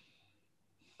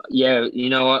 Yeah, you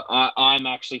know what? I'm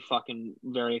actually fucking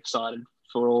very excited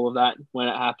for all of that when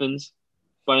it happens.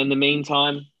 But in the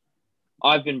meantime,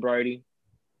 I've been Brody.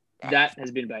 That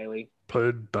has been Bailey.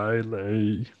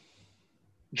 Bailey.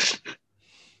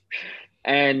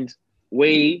 And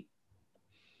we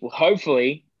will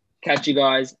hopefully catch you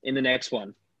guys in the next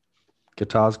one.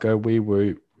 Guitars go wee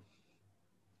woo.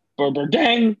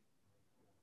 Dang.